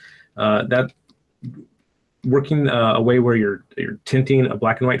 but that working a way where you're tinting a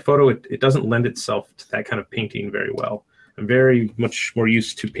black and white photo, it doesn't lend itself to that kind of painting very well. I'm very much more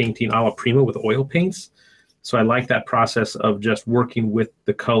used to painting alla prima with oil paints. So I like that process of just working with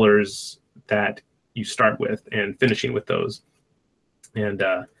the colors that you start with and finishing with those. And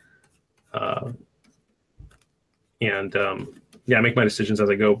yeah, I make my decisions as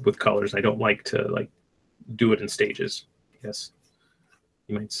I go with colors. I don't like to do it in stages. Yes,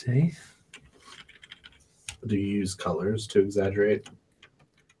 you might say. Do you use colors to exaggerate?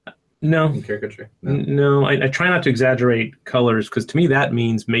 No. In caricature? No, I try not to exaggerate colors, because to me that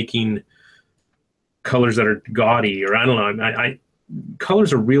means making colors that are gaudy, or I don't know.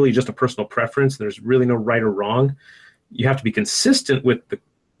 Colors are really just a personal preference. There's really no right or wrong. You have to be consistent with the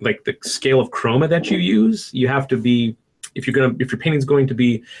scale of chroma that you use. You have to be, if your painting's going to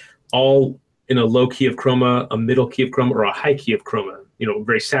be all in a low key of chroma, a middle key of chroma, or a high key of chroma, you know,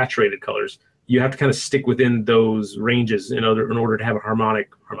 very saturated colors, you have to kind of stick within those ranges in order to have a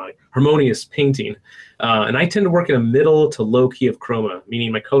harmonious painting. And I tend to work in a middle to low key of chroma,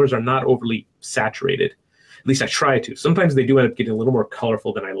 meaning my colors are not overly saturated. At least I try to. Sometimes they do end up getting a little more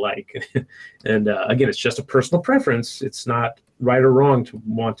colorful than I like. And again, it's just a personal preference. It's not right or wrong to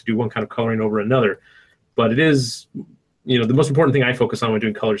want to do one kind of coloring over another. But it is, you know, the most important thing I focus on when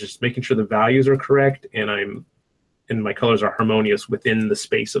doing colors is making sure the values are correct and my colors are harmonious within the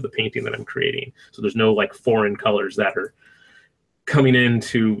space of the painting that I'm creating. So there's no foreign colors that are coming in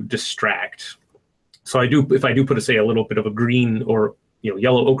to distract. So if I do put, say, a little bit of a green or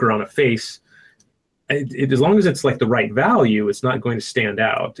yellow ochre on a face, as long as it's like the right value, it's not going to stand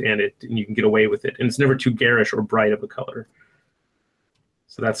out, and you can get away with it, and it's never too garish or bright of a color.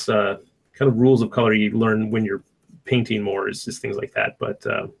 So that's kind of rules of color you learn when you're painting more, is just things like that. But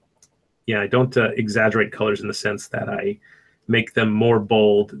yeah, I don't exaggerate colors in the sense that I make them more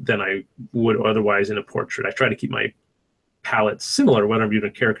bold than I would otherwise in a portrait. I try to keep my palette similar whether I'm doing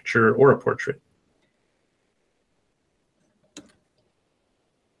a caricature or a portrait.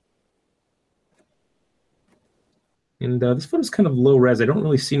 And this photo's kind of low res. I don't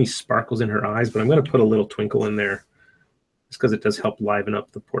really see any sparkles in her eyes, but I'm going to put a little twinkle in there just because it does help liven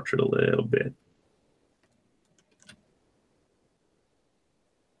up the portrait a little bit.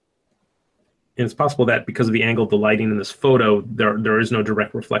 And it's possible that because of the angle of the lighting in this photo, there is no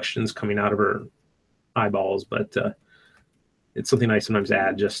direct reflections coming out of her eyeballs, but it's something I sometimes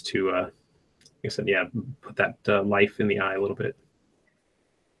add just to, like I said, yeah, put that life in the eye a little bit.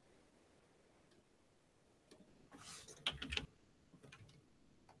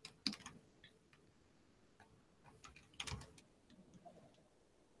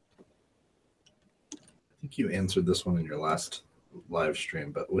 I think you answered this one in your last live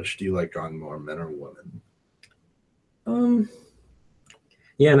stream, but which do you like drawing more, men or women?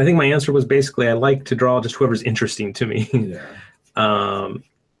 Yeah, and I think my answer was basically I like to draw just whoever's interesting to me. Yeah.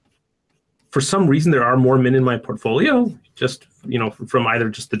 For some reason, there are more men in my portfolio, just from either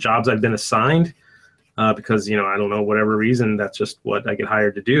just the jobs I've been assigned, because I don't know, whatever reason, that's just what I get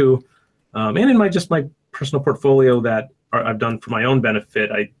hired to do, and in my personal portfolio that I've done for my own benefit,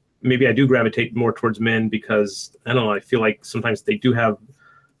 maybe I do gravitate more towards men because, I don't know, I feel like sometimes they do have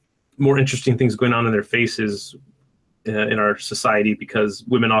more interesting things going on in their faces in our society, because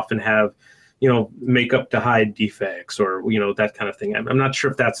women often have, makeup to hide defects or, that kind of thing. I'm not sure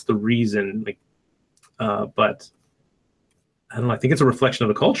if that's the reason, but I don't know. I think it's a reflection of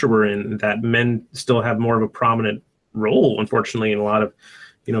the culture we're in, that men still have more of a prominent role, unfortunately, in a lot of,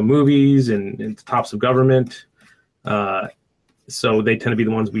 movies and the tops of government. So they tend to be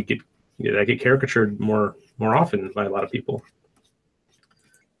the ones that get caricatured more often by a lot of people.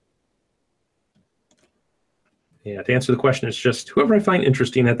 Yeah, to answer the question, it's just whoever I find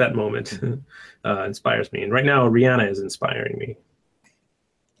interesting at that moment inspires me. And right now, Rihanna is inspiring me.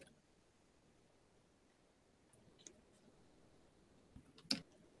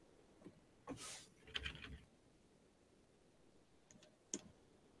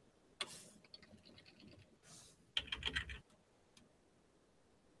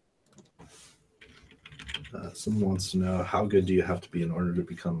 Someone wants to know, how good do you have to be in order to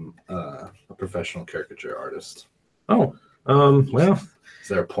become a professional caricature artist? Oh, well. Is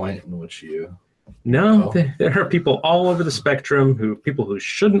there a point in which you... No, there are people all over the spectrum, people who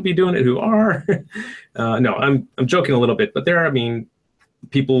shouldn't be doing it, who are. No, I'm joking a little bit, but there are,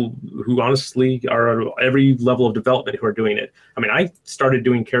 people who honestly are at every level of development who are doing it. I started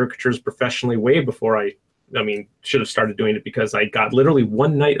doing caricatures professionally way before I should have started doing it, because I got literally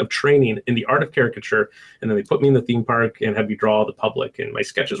one night of training in the art of caricature, and then they put me in the theme park and had me draw the public, and my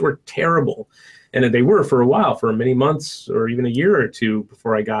sketches were terrible. And they were for a while, for many months or even a year or two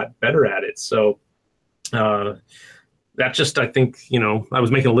before I got better at it. So that just, I think, I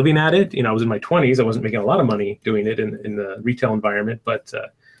was making a living at it. I was in my 20s. I wasn't making a lot of money doing it in the retail environment, but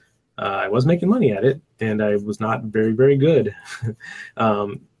I was making money at it, and I was not very, very good.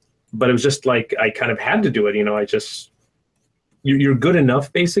 But it was just like I kind of had to do it. You're good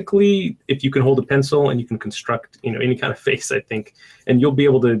enough, basically, if you can hold a pencil and you can construct, any kind of face, I think, and you'll be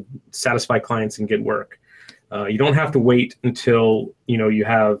able to satisfy clients and get work. You don't have to wait until, you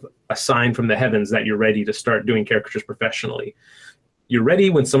have a sign from the heavens that you're ready to start doing caricatures professionally. You're ready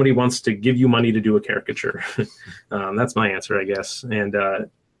when somebody wants to give you money to do a caricature. That's my answer, I guess. And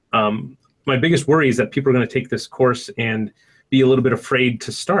my biggest worry is that people are going to take this course and be a little bit afraid to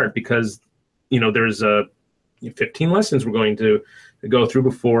start, because there's 15 lessons we're going to go through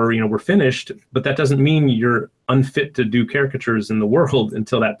before we're finished, but that doesn't mean you're unfit to do caricatures in the world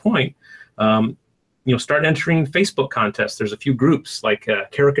until that point. Start entering Facebook contests. There's a few groups, like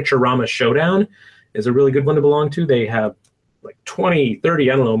Caricature-rama Showdown is a really good one to belong to. They have like 20, 30,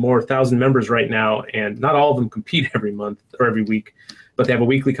 I don't know, more 1,000 members right now, and not all of them compete every month or every week. But they have a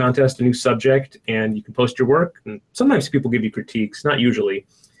weekly contest, a new subject, and you can post your work. And sometimes people give you critiques, not usually,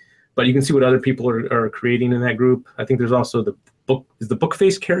 but you can see what other people are creating in that group. I think there's also the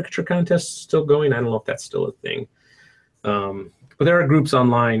Bookface caricature contest still going? I don't know if that's still a thing. But there are groups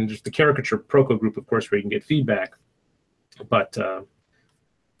online, just the Caricature Proko group, of course, where you can get feedback. But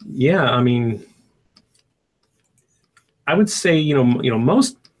yeah, I would say,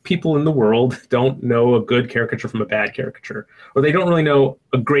 most people in the world don't know a good caricature from a bad caricature, or they don't really know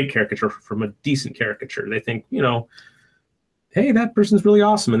a great caricature from a decent caricature. They think, you know, hey, that person's really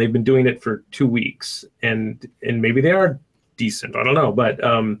awesome, and they've been doing it for 2 weeks, and maybe they are decent. I don't know, but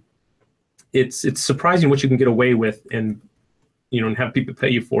it's surprising what you can get away with, and you know, and have people pay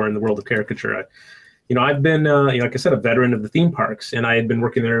you for in the world of caricature. You know, I've been, you know, like I said, a veteran of the theme parks, and I had been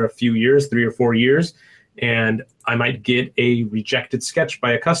working there a few years, 3 or 4 years, and I might get a rejected sketch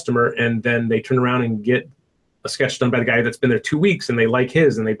by a customer, and then they turn around and get a sketch done by the guy that's been there 2 weeks, and they like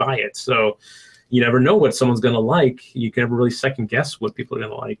his, and they buy it. So you never know what someone's going to like. You can never really second guess what people are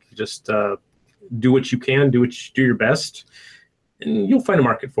going to like. You just do what you can, do your best, and you'll find a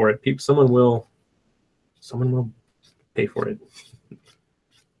market for it. Someone will pay for it.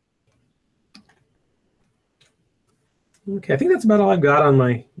 Okay, I think that's about all I've got on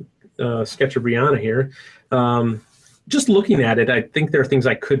my sketch of Rihanna here. Just looking at it, I think there are things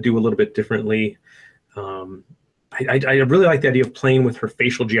I could do a little bit differently. I really like the idea of playing with her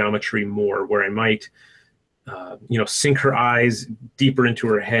facial geometry more, where I might, you know, sink her eyes deeper into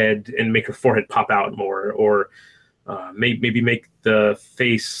her head and make her forehead pop out more, or maybe make the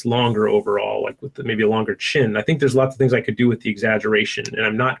face longer overall, like with maybe a longer chin. I think there's lots of things I could do with the exaggeration, and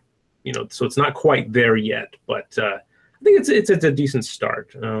I'm not, you know, so it's not quite there yet, but I think it's a decent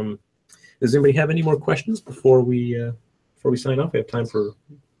start. Does anybody have any more questions before we sign off? We have time for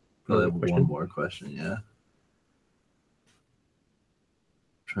probably one more question. Yeah,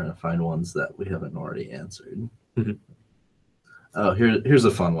 trying to find ones that we haven't already answered. Mm-hmm. Oh, here's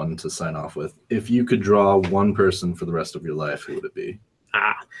a fun one to sign off with. If you could draw one person for the rest of your life, who would it be?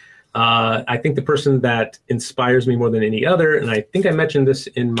 I think the person that inspires me more than any other, and I think I mentioned this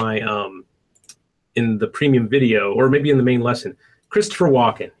in my in the premium video, or maybe in the main lesson, Christopher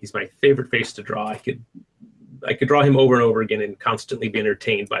Walken. He's my favorite face to draw. I could draw him over and over again and constantly be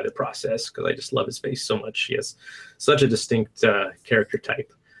entertained by the process, because I just love his face so much. He has such a distinct character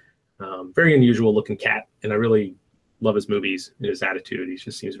type. Very unusual looking cat, and I really love his movies and his attitude. He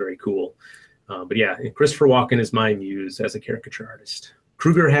just seems very cool. But yeah, Christopher Walken is my muse as a caricature artist.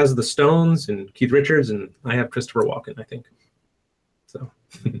 Kruger has the Stones and Keith Richards, and I have Christopher Walken, I think. So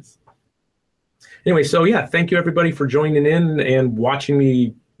anyway, so yeah, thank you everybody for joining in and watching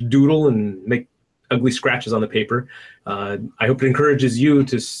me doodle and make ugly scratches on the paper. I hope it encourages you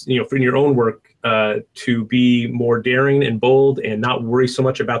to, you know, in your own work, to be more daring and bold and not worry so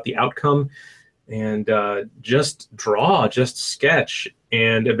much about the outcome, and just draw, just sketch,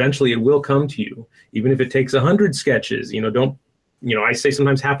 and eventually it will come to you. Even if it takes 100 sketches, you know, don't, you know, I say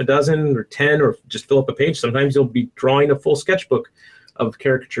sometimes half a dozen or 10, or just fill up a page. Sometimes you'll be drawing a full sketchbook of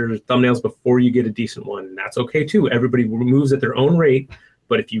caricatures, thumbnails before you get a decent one. And that's okay too. Everybody moves at their own rate,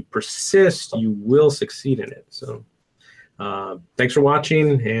 but if you persist, you will succeed in it. So thanks for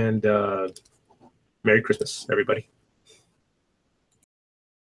watching, and Merry Christmas, everybody.